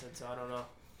done acid, so I don't know.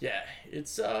 Yeah,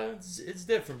 it's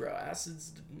different, bro.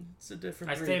 Acid's it's a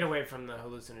different breed. I stayed away from the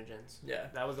hallucinogens. Yeah,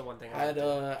 that was the one thing I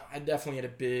definitely had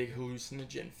a big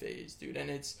hallucinogen phase, dude, and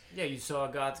it's you saw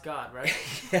God's God, right?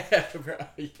 Yeah, bro.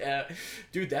 Yeah,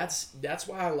 dude. That's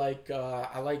why I like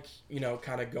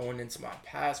kind of going into my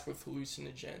past with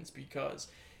hallucinogens, because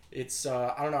it's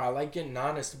I don't know. I like getting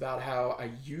honest about how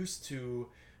I used to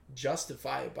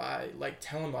justify it by like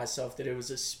telling myself that it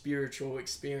was a spiritual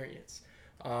experience.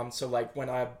 So like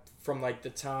from like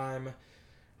the time,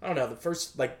 I don't know, the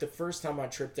first time I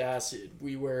tripped acid,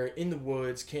 we were in the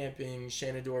woods camping,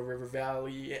 Shenandoah River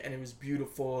Valley, and it was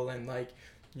beautiful. And like,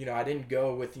 I didn't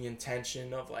go with the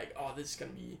intention of like, oh, this is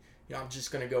going to be, I'm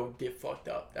just gonna go get fucked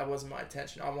up. That wasn't my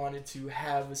intention. I wanted to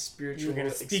have a spiritual. You were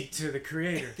gonna speak to the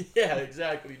Creator. Yeah,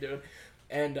 exactly, dude.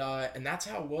 And that's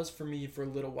how it was for me for a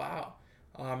little while.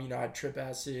 I'd trip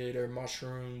acid or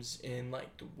mushrooms in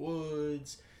like the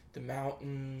woods, the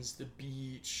mountains, the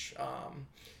beach.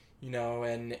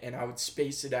 And I would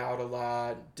space it out a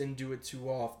lot. Didn't do it too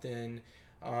often.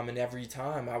 And every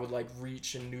time I would like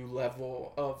reach a new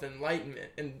level of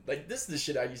enlightenment. And like this is the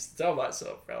shit I used to tell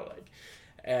myself, bro. Like,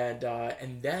 and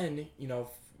then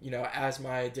as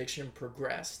my addiction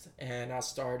progressed and I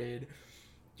started,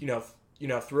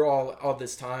 through all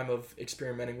this time of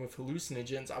experimenting with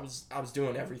hallucinogens, I was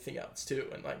doing everything else too,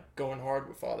 and like going hard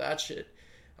with all that shit.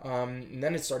 And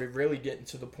then it started really getting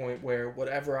to the point where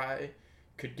whatever I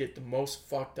could get the most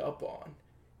fucked up on,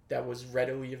 that was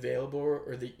readily available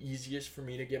or the easiest for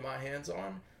me to get my hands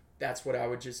on, that's what I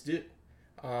would just do.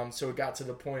 So it got to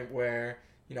the point where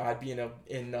I'd be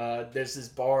there's this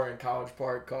bar in College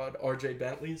Park called RJ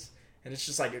Bentley's, and it's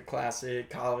just like a classic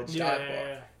college dive bar.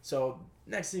 Yeah. So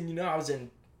next thing you know, I was in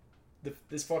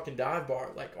this fucking dive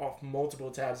bar, like off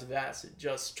multiple tabs of acid,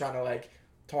 just trying to like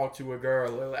talk to a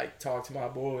girl or like talk to my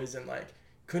boys, and like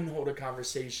couldn't hold a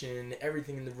conversation.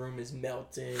 Everything in the room is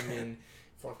melting and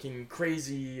fucking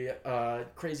crazy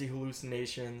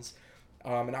hallucinations.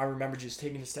 And I remember just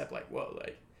taking a step like, whoa,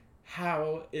 like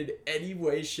how in any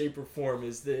way, shape, or form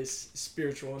is this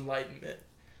spiritual enlightenment?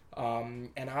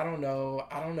 And I don't know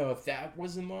if that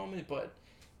was the moment, but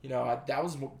that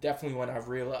was definitely when I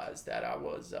realized that I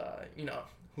was,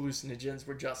 hallucinogens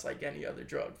were just like any other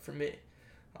drug for me.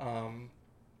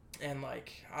 And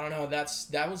like, I don't know,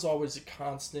 that was always a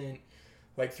constant,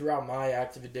 like throughout my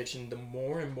active addiction. The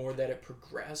more and more that it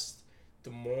progressed, the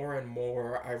more and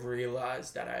more I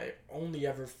realized that I only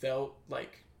ever felt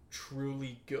like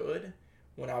truly good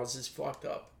when I was as fucked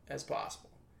up as possible.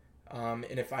 And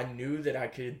if I knew that I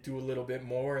could do a little bit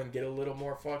more and get a little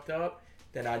more fucked up,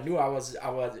 then I knew I was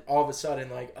all of a sudden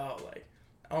like, oh, like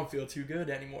I don't feel too good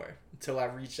anymore until I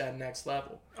reach that next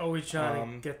level. Always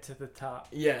trying to get to the top.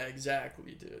 Yeah,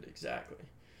 exactly, dude, exactly.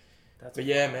 But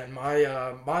yeah, man,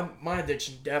 my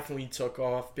addiction definitely took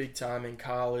off big time in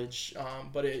college.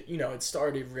 But it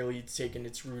started really taking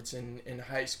its roots in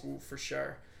high school for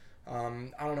sure.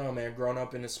 I don't know, man, growing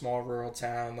up in a small rural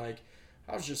town, like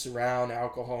I was just around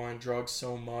alcohol and drugs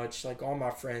so much. Like all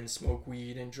my friends smoked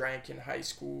weed and drank in high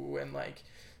school, and like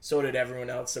so did everyone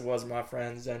else that wasn't my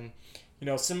friends. And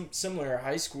similar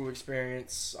high school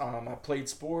experience. I played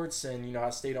sports, and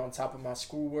I stayed on top of my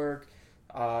schoolwork.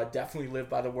 Definitely lived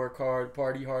by the work hard,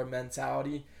 party hard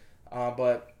mentality.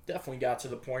 But definitely got to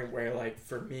the point where, like,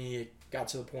 for me, it got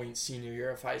to the point senior year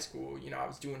of high school. I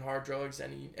was doing hard drugs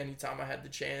anytime I had the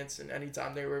chance and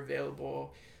anytime they were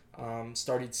available.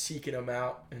 Started seeking them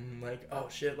out, and like, oh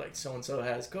shit, like so-and-so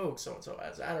has coke, so-and-so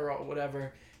has Adderall,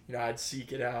 whatever. I'd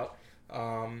seek it out.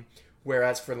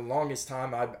 Whereas for the longest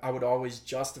time, I would always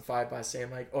justify it by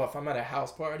saying like, oh, if I'm at a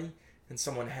house party and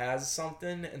someone has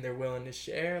something and they're willing to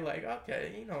share, like,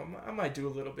 okay, I might do a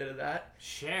little bit of that.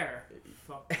 Share?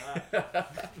 Fuck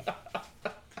that.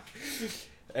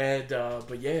 And,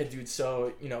 but yeah, dude,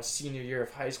 so, senior year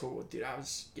of high school, dude, I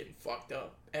was getting fucked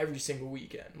up every single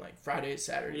weekend, like Friday,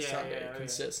 Saturday, Sunday,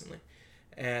 consistently.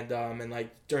 And like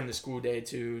during the school day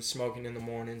too, smoking in the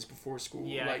mornings before school.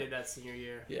 Yeah, like, I did that senior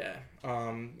year. Yeah.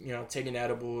 Taking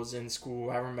edibles in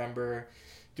school. I remember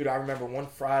one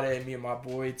Friday, me and my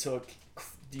boy took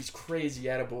these crazy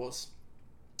edibles,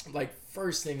 like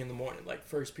first thing in the morning, like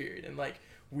first period. And like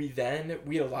we had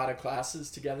a lot of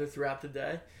classes together throughout the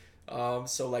day.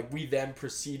 So like we then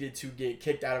proceeded to get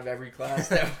kicked out of every class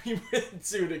that we went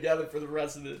to together for the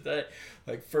rest of the day.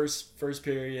 Like first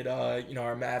period,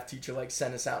 our math teacher like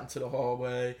sent us out into the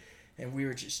hallway, and we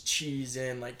were just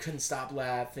cheesing, like couldn't stop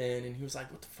laughing. And he was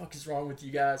like, "What the fuck is wrong with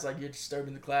you guys? Like you're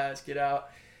disturbing the class, get out."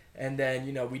 And then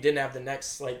we didn't have the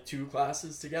next like 2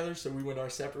 classes together, so we went our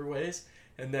separate ways.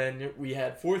 And then we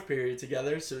had fourth period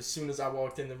together. So as soon as I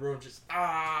walked in the room, just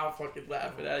fucking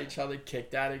laughing at each other,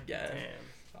 kicked out again.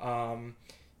 Damn.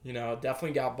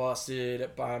 Definitely got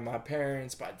busted by my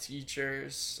parents, by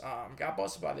teachers. Got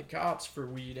busted by the cops for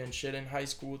weed and shit in high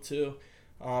school too.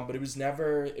 But it was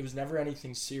never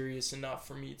anything serious enough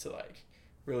for me to like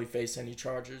really face any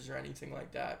charges or anything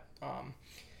like that.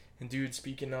 And dude,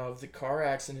 speaking of the car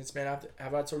accidents, man,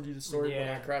 have I told you the story when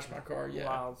I crashed my car? Yeah,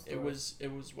 wild story.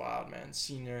 It was wild, man.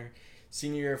 Senior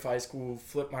year of high school,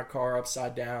 flipped my car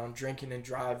upside down, drinking and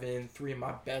driving. 3 of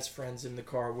my best friends in the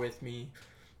car with me.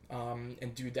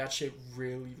 And dude, that shit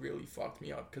really, really fucked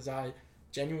me up because I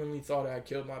genuinely thought I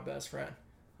killed my best friend.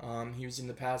 He was in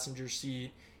the passenger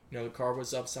seat. The car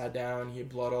was upside down. He had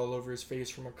blood all over his face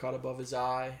from a cut above his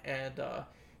eye. And,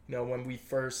 you know, when we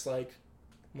first like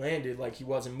landed, like he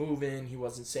wasn't moving, he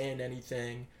wasn't saying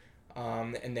anything,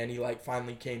 and then he like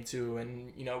finally came to,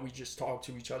 and you know, we just talked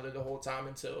to each other the whole time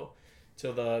until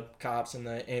the cops and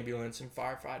the ambulance and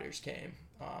firefighters came.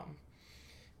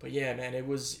 But yeah, man, it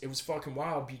was fucking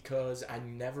wild because I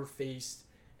never faced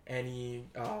any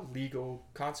legal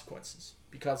consequences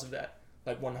because of that.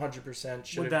 Like 100% should have gotten a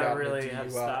DUI. Would that really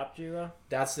have stopped you though?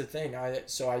 That's the thing. I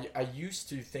used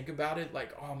to think about it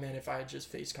like, oh man, if I had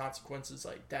just faced consequences,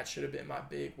 like that should have been my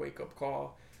big wake up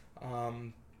call.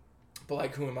 But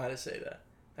like, who am I to say that?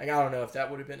 Like, I don't know if that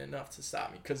would have been enough to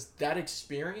stop me, because that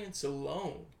experience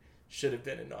alone should have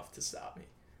been enough to stop me.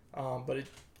 But it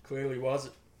clearly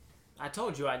wasn't. I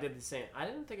told you I did the same. I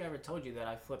didn't think I ever told you that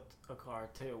I flipped a car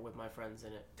too with my friends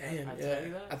in it. Damn, I tell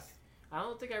you that? I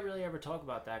don't think I really ever talked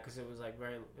about that because it was like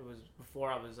it was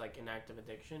before I was like in active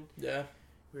addiction. Yeah.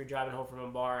 We were driving home from a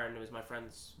bar and it was my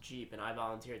friend's Jeep and I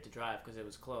volunteered to drive because it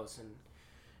was close, and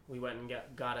we went and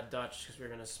got a Dutch because we were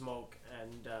going to smoke,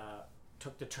 and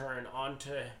took the turn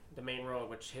onto the main road,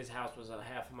 which his house was a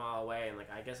half a mile away, and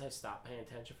like I guess I stopped paying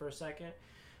attention for a second.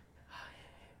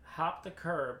 Hopped the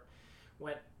curb,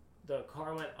 the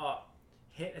car went up,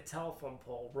 hit a telephone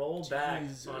pole, rolled back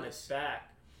on its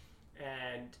back,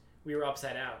 and we were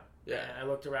upside down. Yeah. And I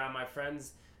looked around. My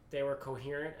friends, they were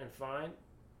coherent and fine,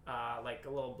 like a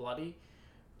little bloody.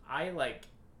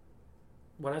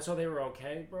 When I saw they were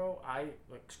okay, bro, I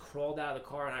like crawled out of the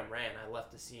car and I ran. I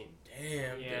left the scene.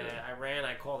 Damn. Yeah, dude. I ran.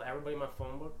 I called everybody in my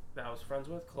phone book that I was friends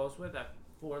with, close with, at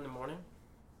 4 a.m.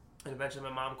 And eventually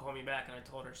my mom called me back and I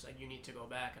told her, she's like, you need to go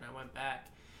back. And I went back.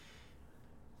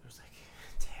 There was like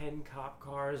 10 cop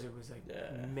cars. It was like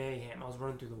mayhem. I was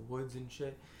running through the woods and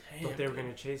shit. Damn, Thought they were going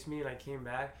to chase me, and I came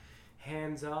back,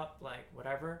 hands up, like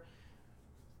whatever.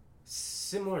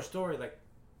 Similar story, like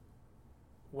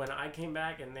when I came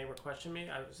back and they were questioning me,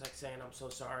 I was like saying, I'm so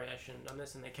sorry, I shouldn't have done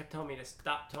this. And they kept telling me to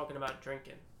stop talking about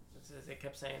drinking. They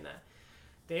kept saying that.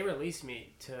 They released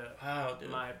me to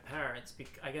my parents,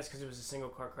 I guess because it was a single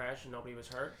car crash and nobody was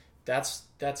hurt. That's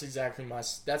exactly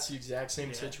that's the exact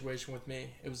same situation with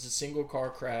me. It was a single car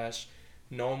crash.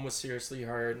 No one was seriously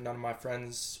hurt. None of my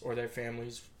friends or their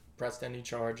families pressed any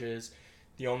charges.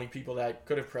 The only people that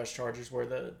could have pressed charges were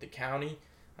the county.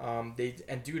 When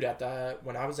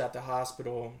I was at the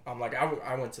hospital,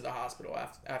 I went to the hospital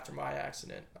after my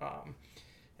accident.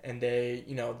 And they,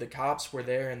 the cops were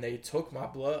there and they took my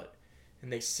blood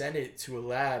and they sent it to a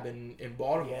lab in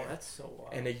Baltimore. Yeah, that's so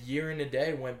wild. And a year and a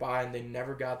day went by and they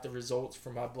never got the results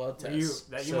from my blood test.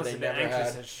 You must have been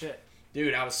anxious as shit.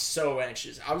 Dude, I was so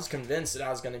anxious. I was convinced that I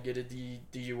was going to get a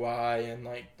DUI and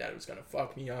like that it was going to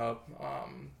fuck me up.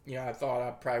 I thought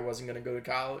I probably wasn't going to go to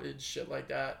college, shit like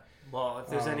that. Well, if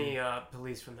there's any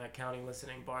police from that county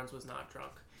listening, Barnes was not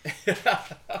drunk.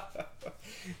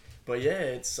 But yeah,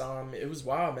 it was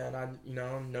wild, man.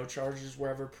 No charges were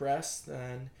ever pressed,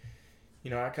 and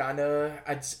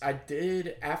I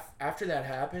did after that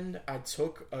happened. I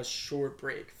took a short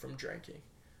break from drinking.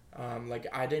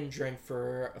 I didn't drink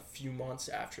for a few months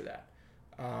after that,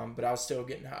 but I was still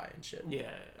getting high and shit.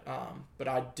 Yeah. But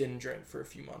I didn't drink for a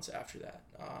few months after that.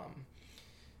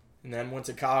 And then went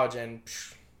to college and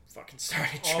fucking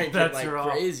started drinking like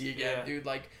crazy again, dude.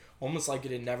 Like almost like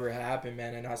it had never happened,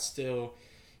 man. And I still,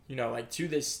 to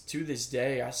this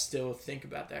day, I still think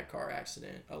about that car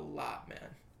accident a lot,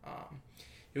 man.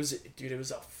 It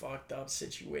was a fucked up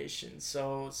situation.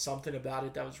 So something about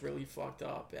it that was really fucked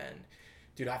up, and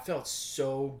dude, I felt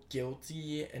so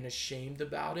guilty and ashamed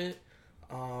about it.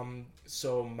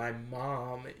 So my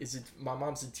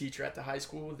mom's a teacher at the high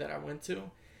school that I went to.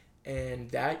 And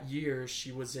that year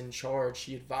she was in charge.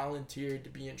 She had volunteered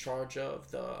to be in charge of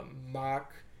the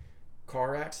mock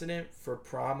car accident for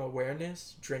prom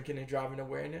awareness, drinking and driving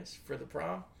awareness for the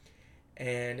prom.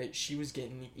 And she was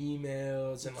getting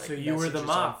emails and so you were the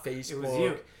mock on Facebook. It was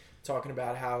you. Talking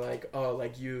about how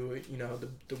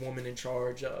the woman in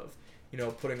charge of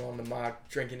putting on the mock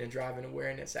drinking and driving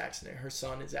awareness accident. Her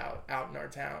son is out in our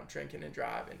town drinking and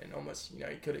driving, and almost,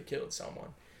 he could have killed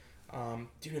someone.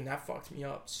 Dude, and that fucked me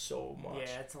up so much.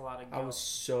 Yeah, it's a lot of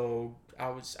guilt.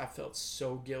 I felt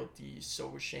so guilty,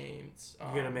 so ashamed.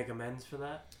 You gonna make amends for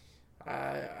that?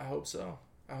 I hope so.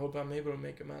 I hope I'm able to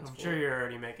make amends. I'm sure you're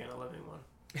already making a living one.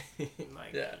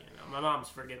 Yeah. My mom's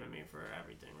forgiven me for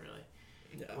everything, really.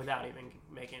 Yeah. Without even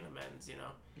making amends,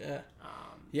 Yeah.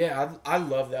 Yeah, I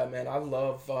love that, man. I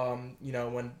love,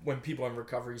 when people in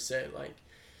recovery say, like,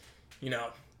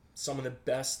 some of the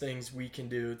best things we can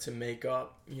do to make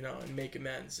up, and make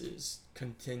amends is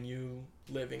continue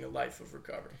living a life of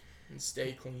recovery and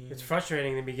stay clean. It's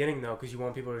frustrating in the beginning, though, because you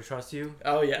want people to trust you.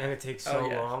 Oh, yeah. And it takes so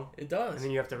long. It does. And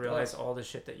then you have to realize all the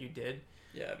shit that you did.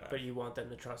 Yeah, man. But you want them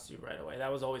to trust you right away.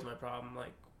 That was always my problem.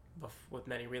 Like with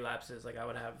many relapses, like I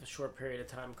would have a short period of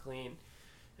time clean,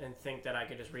 and think that I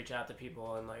could just reach out to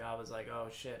people, and like I was like, oh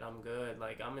shit, I'm good.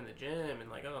 Like I'm in the gym, and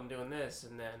like, oh, I'm doing this,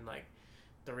 and then like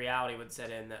the reality would set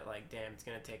in that like, damn, it's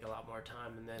gonna take a lot more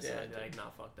time than this. And I'd be like, nah,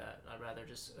 fuck that. I'd rather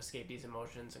just escape these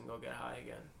emotions and go get high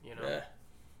again. You know. Yeah.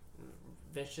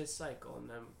 Vicious cycle. And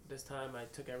then this time I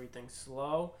took everything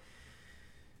slow,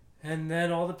 and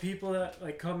then all the people that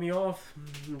like cut me off,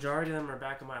 majority of them are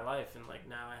back in my life, and like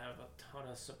now I have a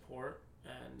ton of support.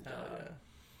 And yeah.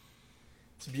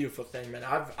 It's a beautiful thing, man.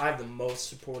 I have the most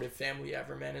supportive family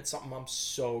ever, man. It's something I'm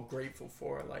so grateful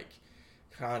for, like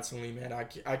constantly, man.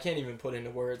 I can't even put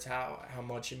into words how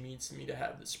much it means to me to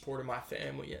have the support of my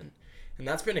family, and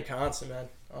that's been a constant,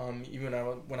 man. Even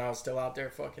when I was still out there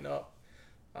fucking up.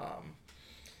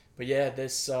 But yeah,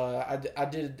 this I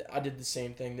did the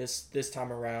same thing this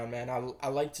time around, man. I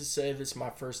like to say this is my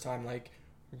first time like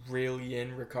really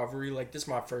in recovery. Like this is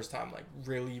my first time like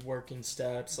really working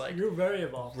steps. Like you're very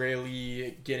involved.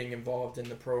 Really getting involved in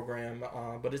the program.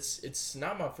 But it's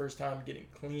not my first time getting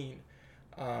clean.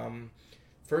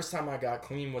 First time I got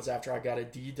clean was after I got a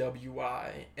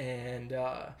DWI, and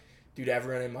dude,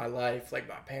 everyone in my life, like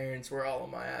my parents were all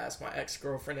on my ass. My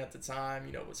ex-girlfriend at the time,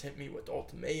 you know, was hitting me with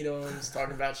ultimatums,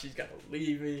 talking about she's gonna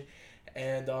leave me.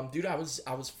 And dude, I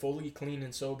was fully clean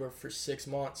and sober for 6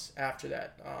 months after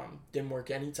that. Didn't work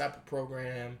any type of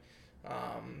program,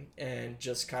 and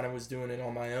just kind of was doing it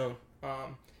on my own.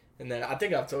 And then I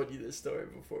think I've told you this story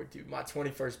before, dude. My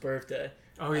 21st birthday.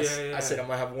 Oh yeah. I said I'm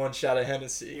gonna have one shot of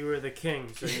Hennessy. You were the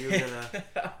king, so you're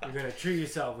gonna treat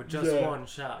yourself with just one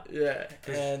shot. Yeah,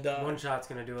 and one shot's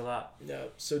gonna do a lot. Yeah.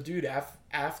 So, dude,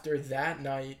 after that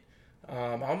night,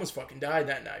 I almost fucking died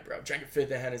that night, bro. Drank a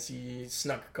fifth of Hennessy,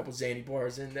 snuck a couple Zany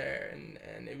bars in there,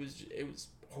 and it was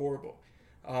horrible.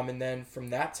 And then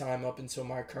from that time up until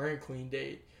my current clean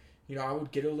date, you know, I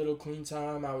would get a little clean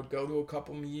time. I would go to a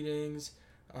couple meetings,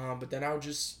 but then I would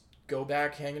just go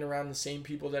back hanging around the same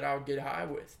people that I would get high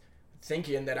with,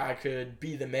 thinking that I could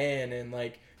be the man and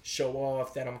like show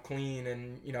off that I'm clean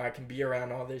and, you know, I can be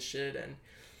around all this shit, and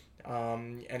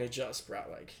it just, bro,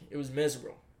 like it was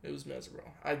miserable. It was miserable.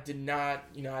 I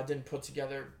didn't put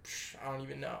together, I don't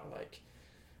even know, like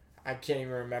I can't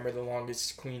even remember the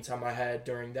longest clean time I had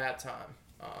during that time.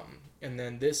 And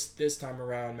then this time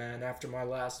around, man, after my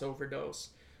last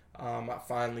overdose, I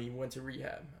finally went to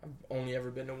rehab. I've only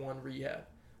ever been to one rehab.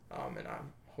 And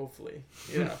I'm hopefully,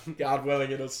 you know, God willing,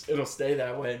 it'll stay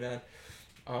that way, man.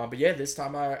 But yeah, this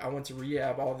time I went to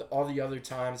rehab. All the other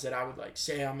times that I would like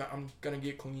say I'm gonna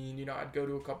get clean, you know, I'd go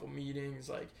to a couple meetings,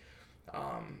 like,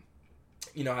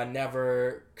 you know, I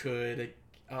never could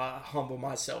humble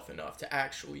myself enough to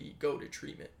actually go to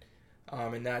treatment.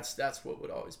 And that's what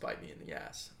would always bite me in the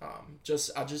ass.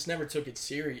 I just never took it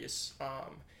serious,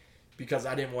 because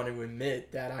I didn't want to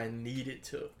admit that I needed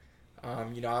to.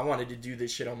 You know, I wanted to do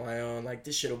this shit on my own. Like,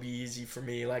 this shit will be easy for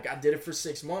me. Like, I did it for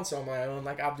 6 months on my own.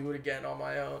 Like, I'll do it again on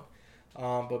my own.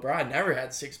 But, bro, I never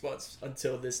had 6 months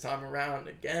until this time around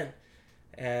again.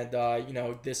 And, you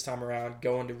know, this time around,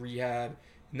 going to rehab,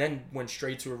 and then went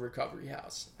straight to a recovery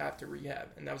house after rehab.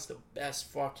 And that was the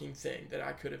best fucking thing that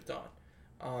I could have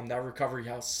done. That recovery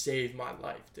house saved my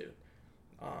life, dude.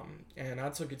 And I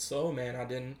took it slow, man. I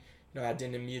didn't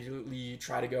immediately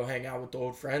try to go hang out with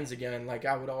old friends again like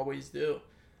I would always do.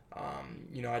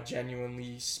 You know, I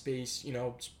genuinely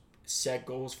set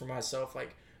goals for myself.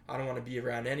 Like, I don't want to be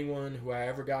around anyone who I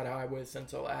ever got high with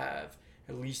until I have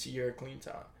at least a year of clean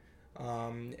time.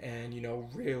 And, you know,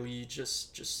 really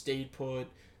just stayed put,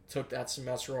 took that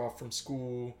semester off from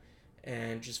school,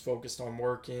 and just focused on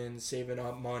working, saving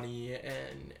up money,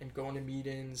 and going to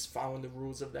meetings, following the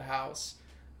rules of the house.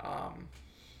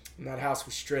 And that house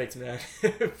was strict, man,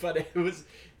 but it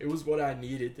was what I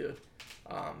needed, dude.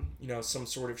 You know, some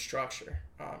sort of structure.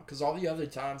 Because all the other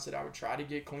times that I would try to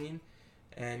get clean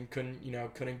and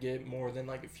couldn't get more than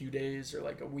like a few days or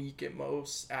like a week at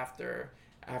most after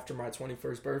my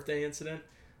 21st birthday incident,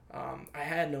 I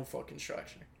had no fucking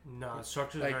structure. No,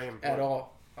 structure is like, very important. At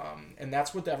all. And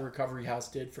that's what that recovery house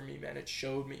did for me, man. It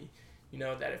showed me, you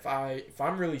know, that if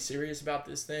I'm really serious about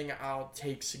this thing, I'll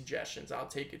take suggestions, I'll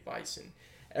take advice, and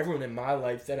everyone in my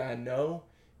life that I know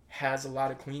has a lot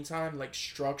of clean time. Like,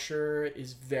 structure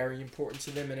is very important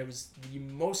to them, and it was the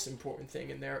most important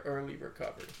thing in their early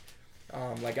recovery.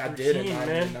 Like, I did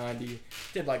in 90,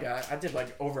 I did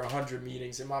like over 100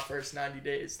 meetings in my first 90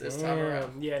 days this time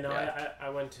around. Yeah, no, yeah. I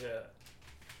went to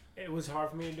It was hard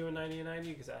for me to do a 90 and 90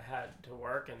 because I had to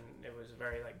work and it was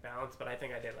very like balanced. But I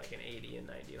think I did like an 80 and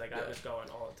 90. Like I was going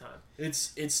all the time.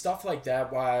 It's stuff like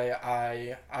that why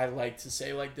I like to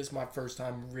say like this is my first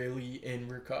time really in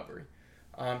recovery.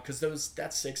 Because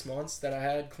that 6 months that I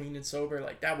had clean and sober,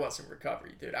 like that wasn't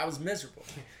recovery, dude. I was miserable.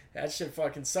 That shit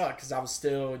fucking sucked because I was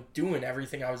still doing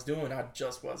everything I was doing. I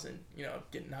just wasn't,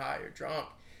 getting high or drunk.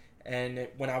 And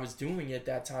when I was doing it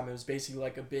that time, it was basically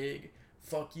like a big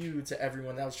fuck you to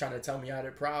everyone that was trying to tell me I had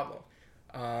a problem.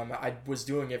 I was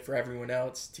doing it for everyone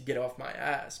else to get off my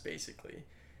ass, basically.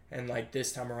 And like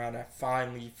this time around, I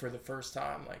finally, for the first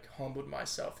time, like humbled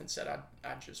myself and said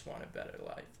I just want a better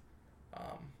life.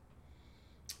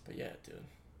 But yeah, dude.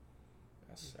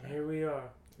 Here we are.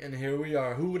 And here we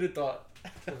are. Who would have thought?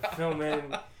 We're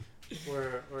filming.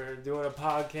 We're doing a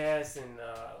podcast in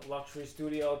luxury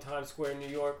studio, Times Square, New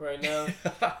York, right now.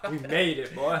 We made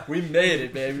it, boy. We made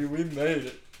it, baby. We made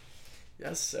it.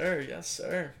 Yes, sir. Yes,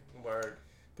 sir. Word.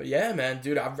 But yeah, man,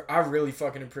 dude, I really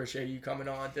fucking appreciate you coming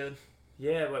on, dude.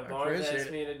 Yeah, but Barnes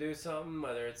asked me to do something,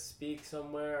 whether it's speak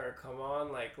somewhere or come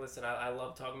on. Like, listen, I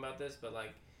love talking about this, but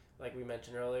like we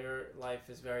mentioned earlier, life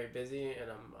is very busy and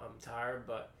I'm tired,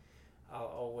 but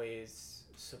I'll always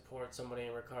support somebody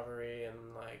in recovery, and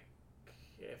like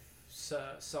if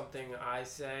something I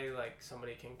say, like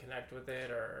somebody can connect with it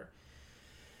or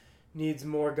needs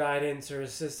more guidance or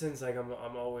assistance, like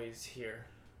I'm always here.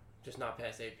 Just not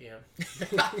past 8 p.m.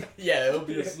 Yeah, he'll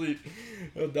be asleep.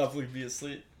 He'll definitely be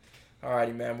asleep.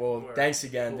 Alrighty, man. Well, thanks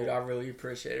again, dude. I really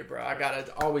appreciate it, bro. I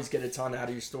gotta always get a ton out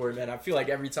of your story, man. I feel like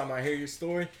every time I hear your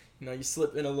story, you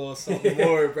slip in a little something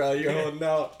more, bro. You're holding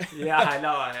out. Yeah, I know.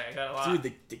 I got a lot.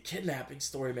 Dude, the kidnapping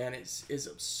story, man, is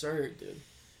absurd, dude.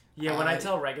 Yeah, when I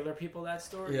tell regular people that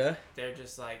story, yeah, they're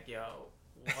just like, yo,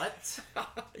 what?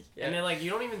 Yeah. And they're like,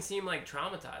 you don't even seem like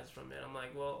traumatized from it. I'm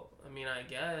like, well, I mean, I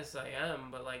guess I am,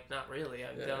 but like not really.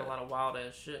 I've done a lot of wild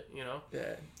ass shit,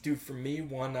 Yeah, dude. For me,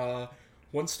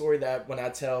 one story that when I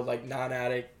tell like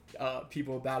non-addict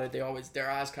people about it, their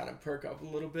eyes kind of perk up a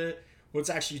little bit. Well, it's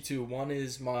actually two. One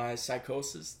is my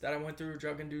psychosis that I went through,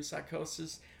 drug-induced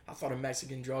psychosis. I thought a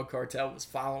Mexican drug cartel was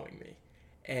following me.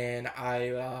 And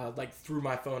I threw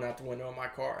my phone out the window of my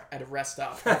car at a rest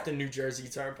stop off the New Jersey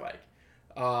Turnpike.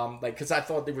 Because I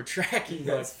thought they were tracking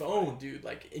my phone, dude.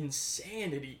 Like,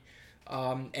 insanity.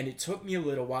 And it took me a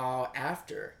little while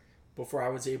before I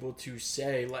was able to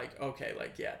say, like, okay,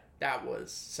 like, yeah, that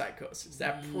was psychosis.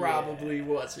 That probably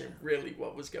wasn't really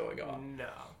what was going on. No.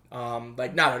 Not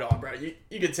at all, bro.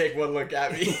 You can take one look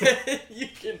at me. you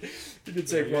can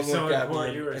take one look at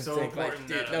me and think like,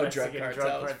 dude, no drug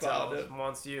cartel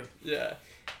wants you. Yeah.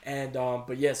 And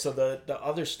but yeah, so the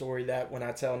other story that when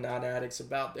I tell non-addicts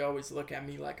about, they always look at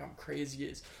me like I'm crazy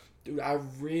is, dude, I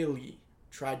really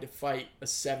tried to fight a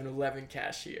 7-Eleven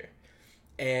cashier.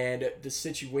 And the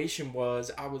situation was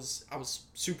I was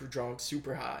super drunk,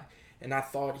 super high, and I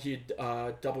thought he'd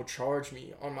double charge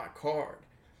me on my card.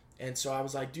 And so I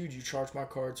was like, dude, you charged my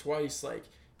card twice. Like,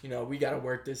 we got to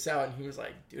work this out. And he was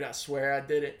like, dude, I swear I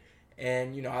did it.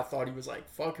 And, I thought he was like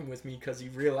fucking with me because he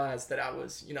realized that I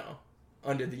was,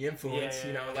 under the influence,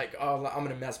 like, oh, I'm going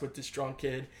to mess with this drunk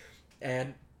kid.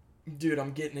 And, dude,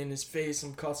 I'm getting in his face.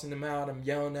 I'm cussing him out. I'm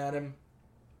yelling at him.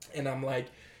 And I'm like,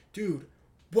 dude,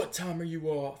 what time are you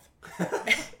off?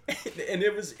 And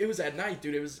it was at night,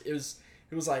 dude. It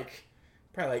was like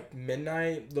probably like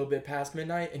midnight, a little bit past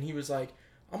midnight. And he was like,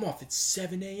 I'm off at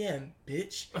 7 a.m.,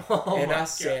 bitch. And I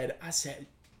said,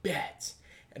 bet.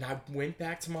 And I went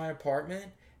back to my apartment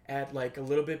at like a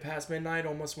little bit past midnight,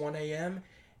 almost 1 a.m.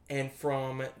 And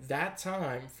from that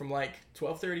time, from like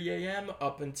 12:30 a.m.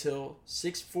 up until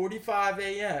 6:45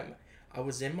 a.m., I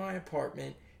was in my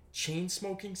apartment, chain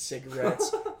smoking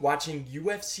cigarettes, watching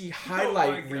UFC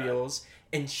highlight reels,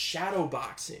 and shadow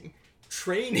boxing.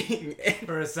 Training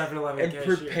for a 7-Eleven and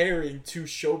preparing to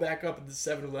show back up at the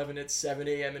 7-Eleven at 7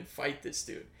 a.m. and fight this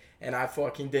dude. And I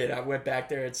fucking did. I went back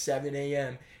there at 7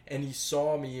 a.m. and he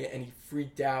saw me and he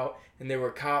freaked out, and there were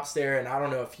cops there, and I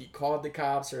don't know if he called the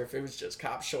cops or if it was just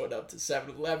cops showing up to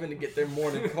 7-Eleven to get their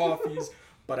morning coffees,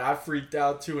 but I freaked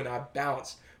out too and I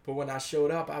bounced. But when I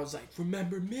showed up, I was like,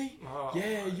 remember me? Oh,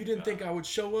 yeah, you didn't think I would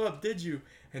show up, did you?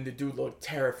 And the dude looked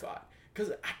terrified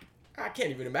because I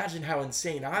can't even imagine how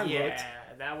insane I looked. Yeah,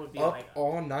 that would be up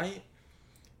all night.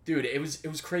 Dude, it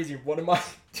was crazy. One of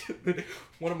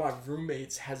my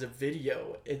roommates has a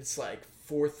video. It's like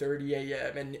 4:30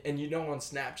 a.m. and on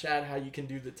Snapchat how you can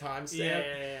do the timestamp.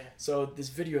 Yeah. So this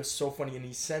video is so funny, and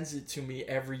he sends it to me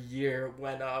every year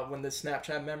when the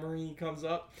Snapchat memory comes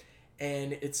up.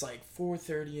 And it's like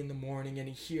 4:30 in the morning, and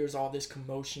he hears all this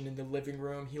commotion in the living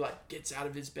room. He like gets out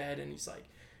of his bed and he's like,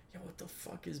 yo, what the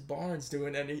fuck is Barnes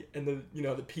doing? And the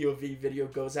the POV video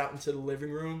goes out into the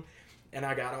living room, and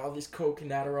I got all this Coke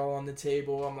and Adderall on the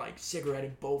table. I'm like cigarette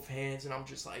in both hands, and I'm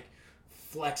just like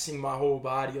flexing my whole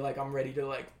body like I'm ready to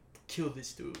like kill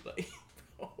this dude. Like,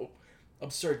 bro,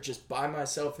 absurd, just by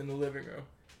myself in the living room,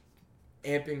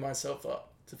 amping myself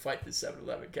up to fight the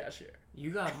 7-Eleven cashier.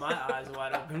 You got my eyes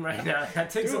wide open right now. That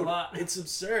takes a lot. It's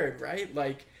absurd, right?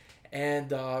 Like, and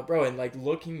bro, and like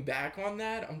looking back on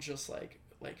that, I'm just like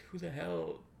who the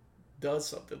hell does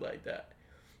something like that?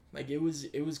 Like, it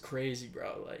was crazy,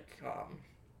 bro. Like,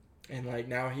 and like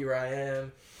now here I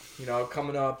am,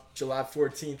 coming up July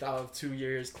 14th, I'll have 2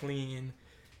 years clean,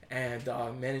 and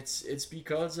man, it's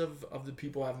because of the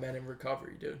people I've met in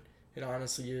recovery, dude. It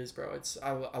honestly is, bro.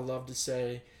 I love to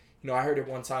say, I heard it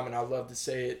one time, and I love to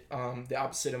say it. The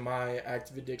opposite of my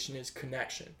active addiction is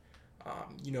connection.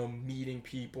 Meeting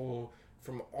people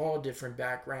from all different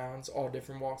backgrounds, all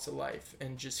different walks of life,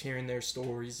 and just hearing their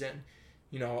stories and,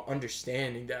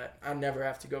 understanding that I never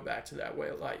have to go back to that way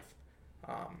of life.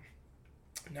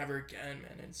 Never again,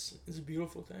 man. It's a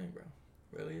beautiful thing, bro.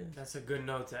 It really is. That's a good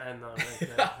note to end on right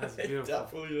there. That's beautiful. It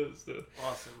definitely is, dude.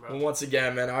 Awesome, bro. Well, once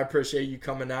again, man, I appreciate you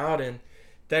coming out, and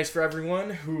thanks for everyone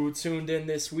who tuned in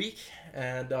this week,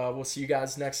 and we'll see you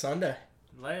guys next Sunday.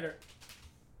 Later.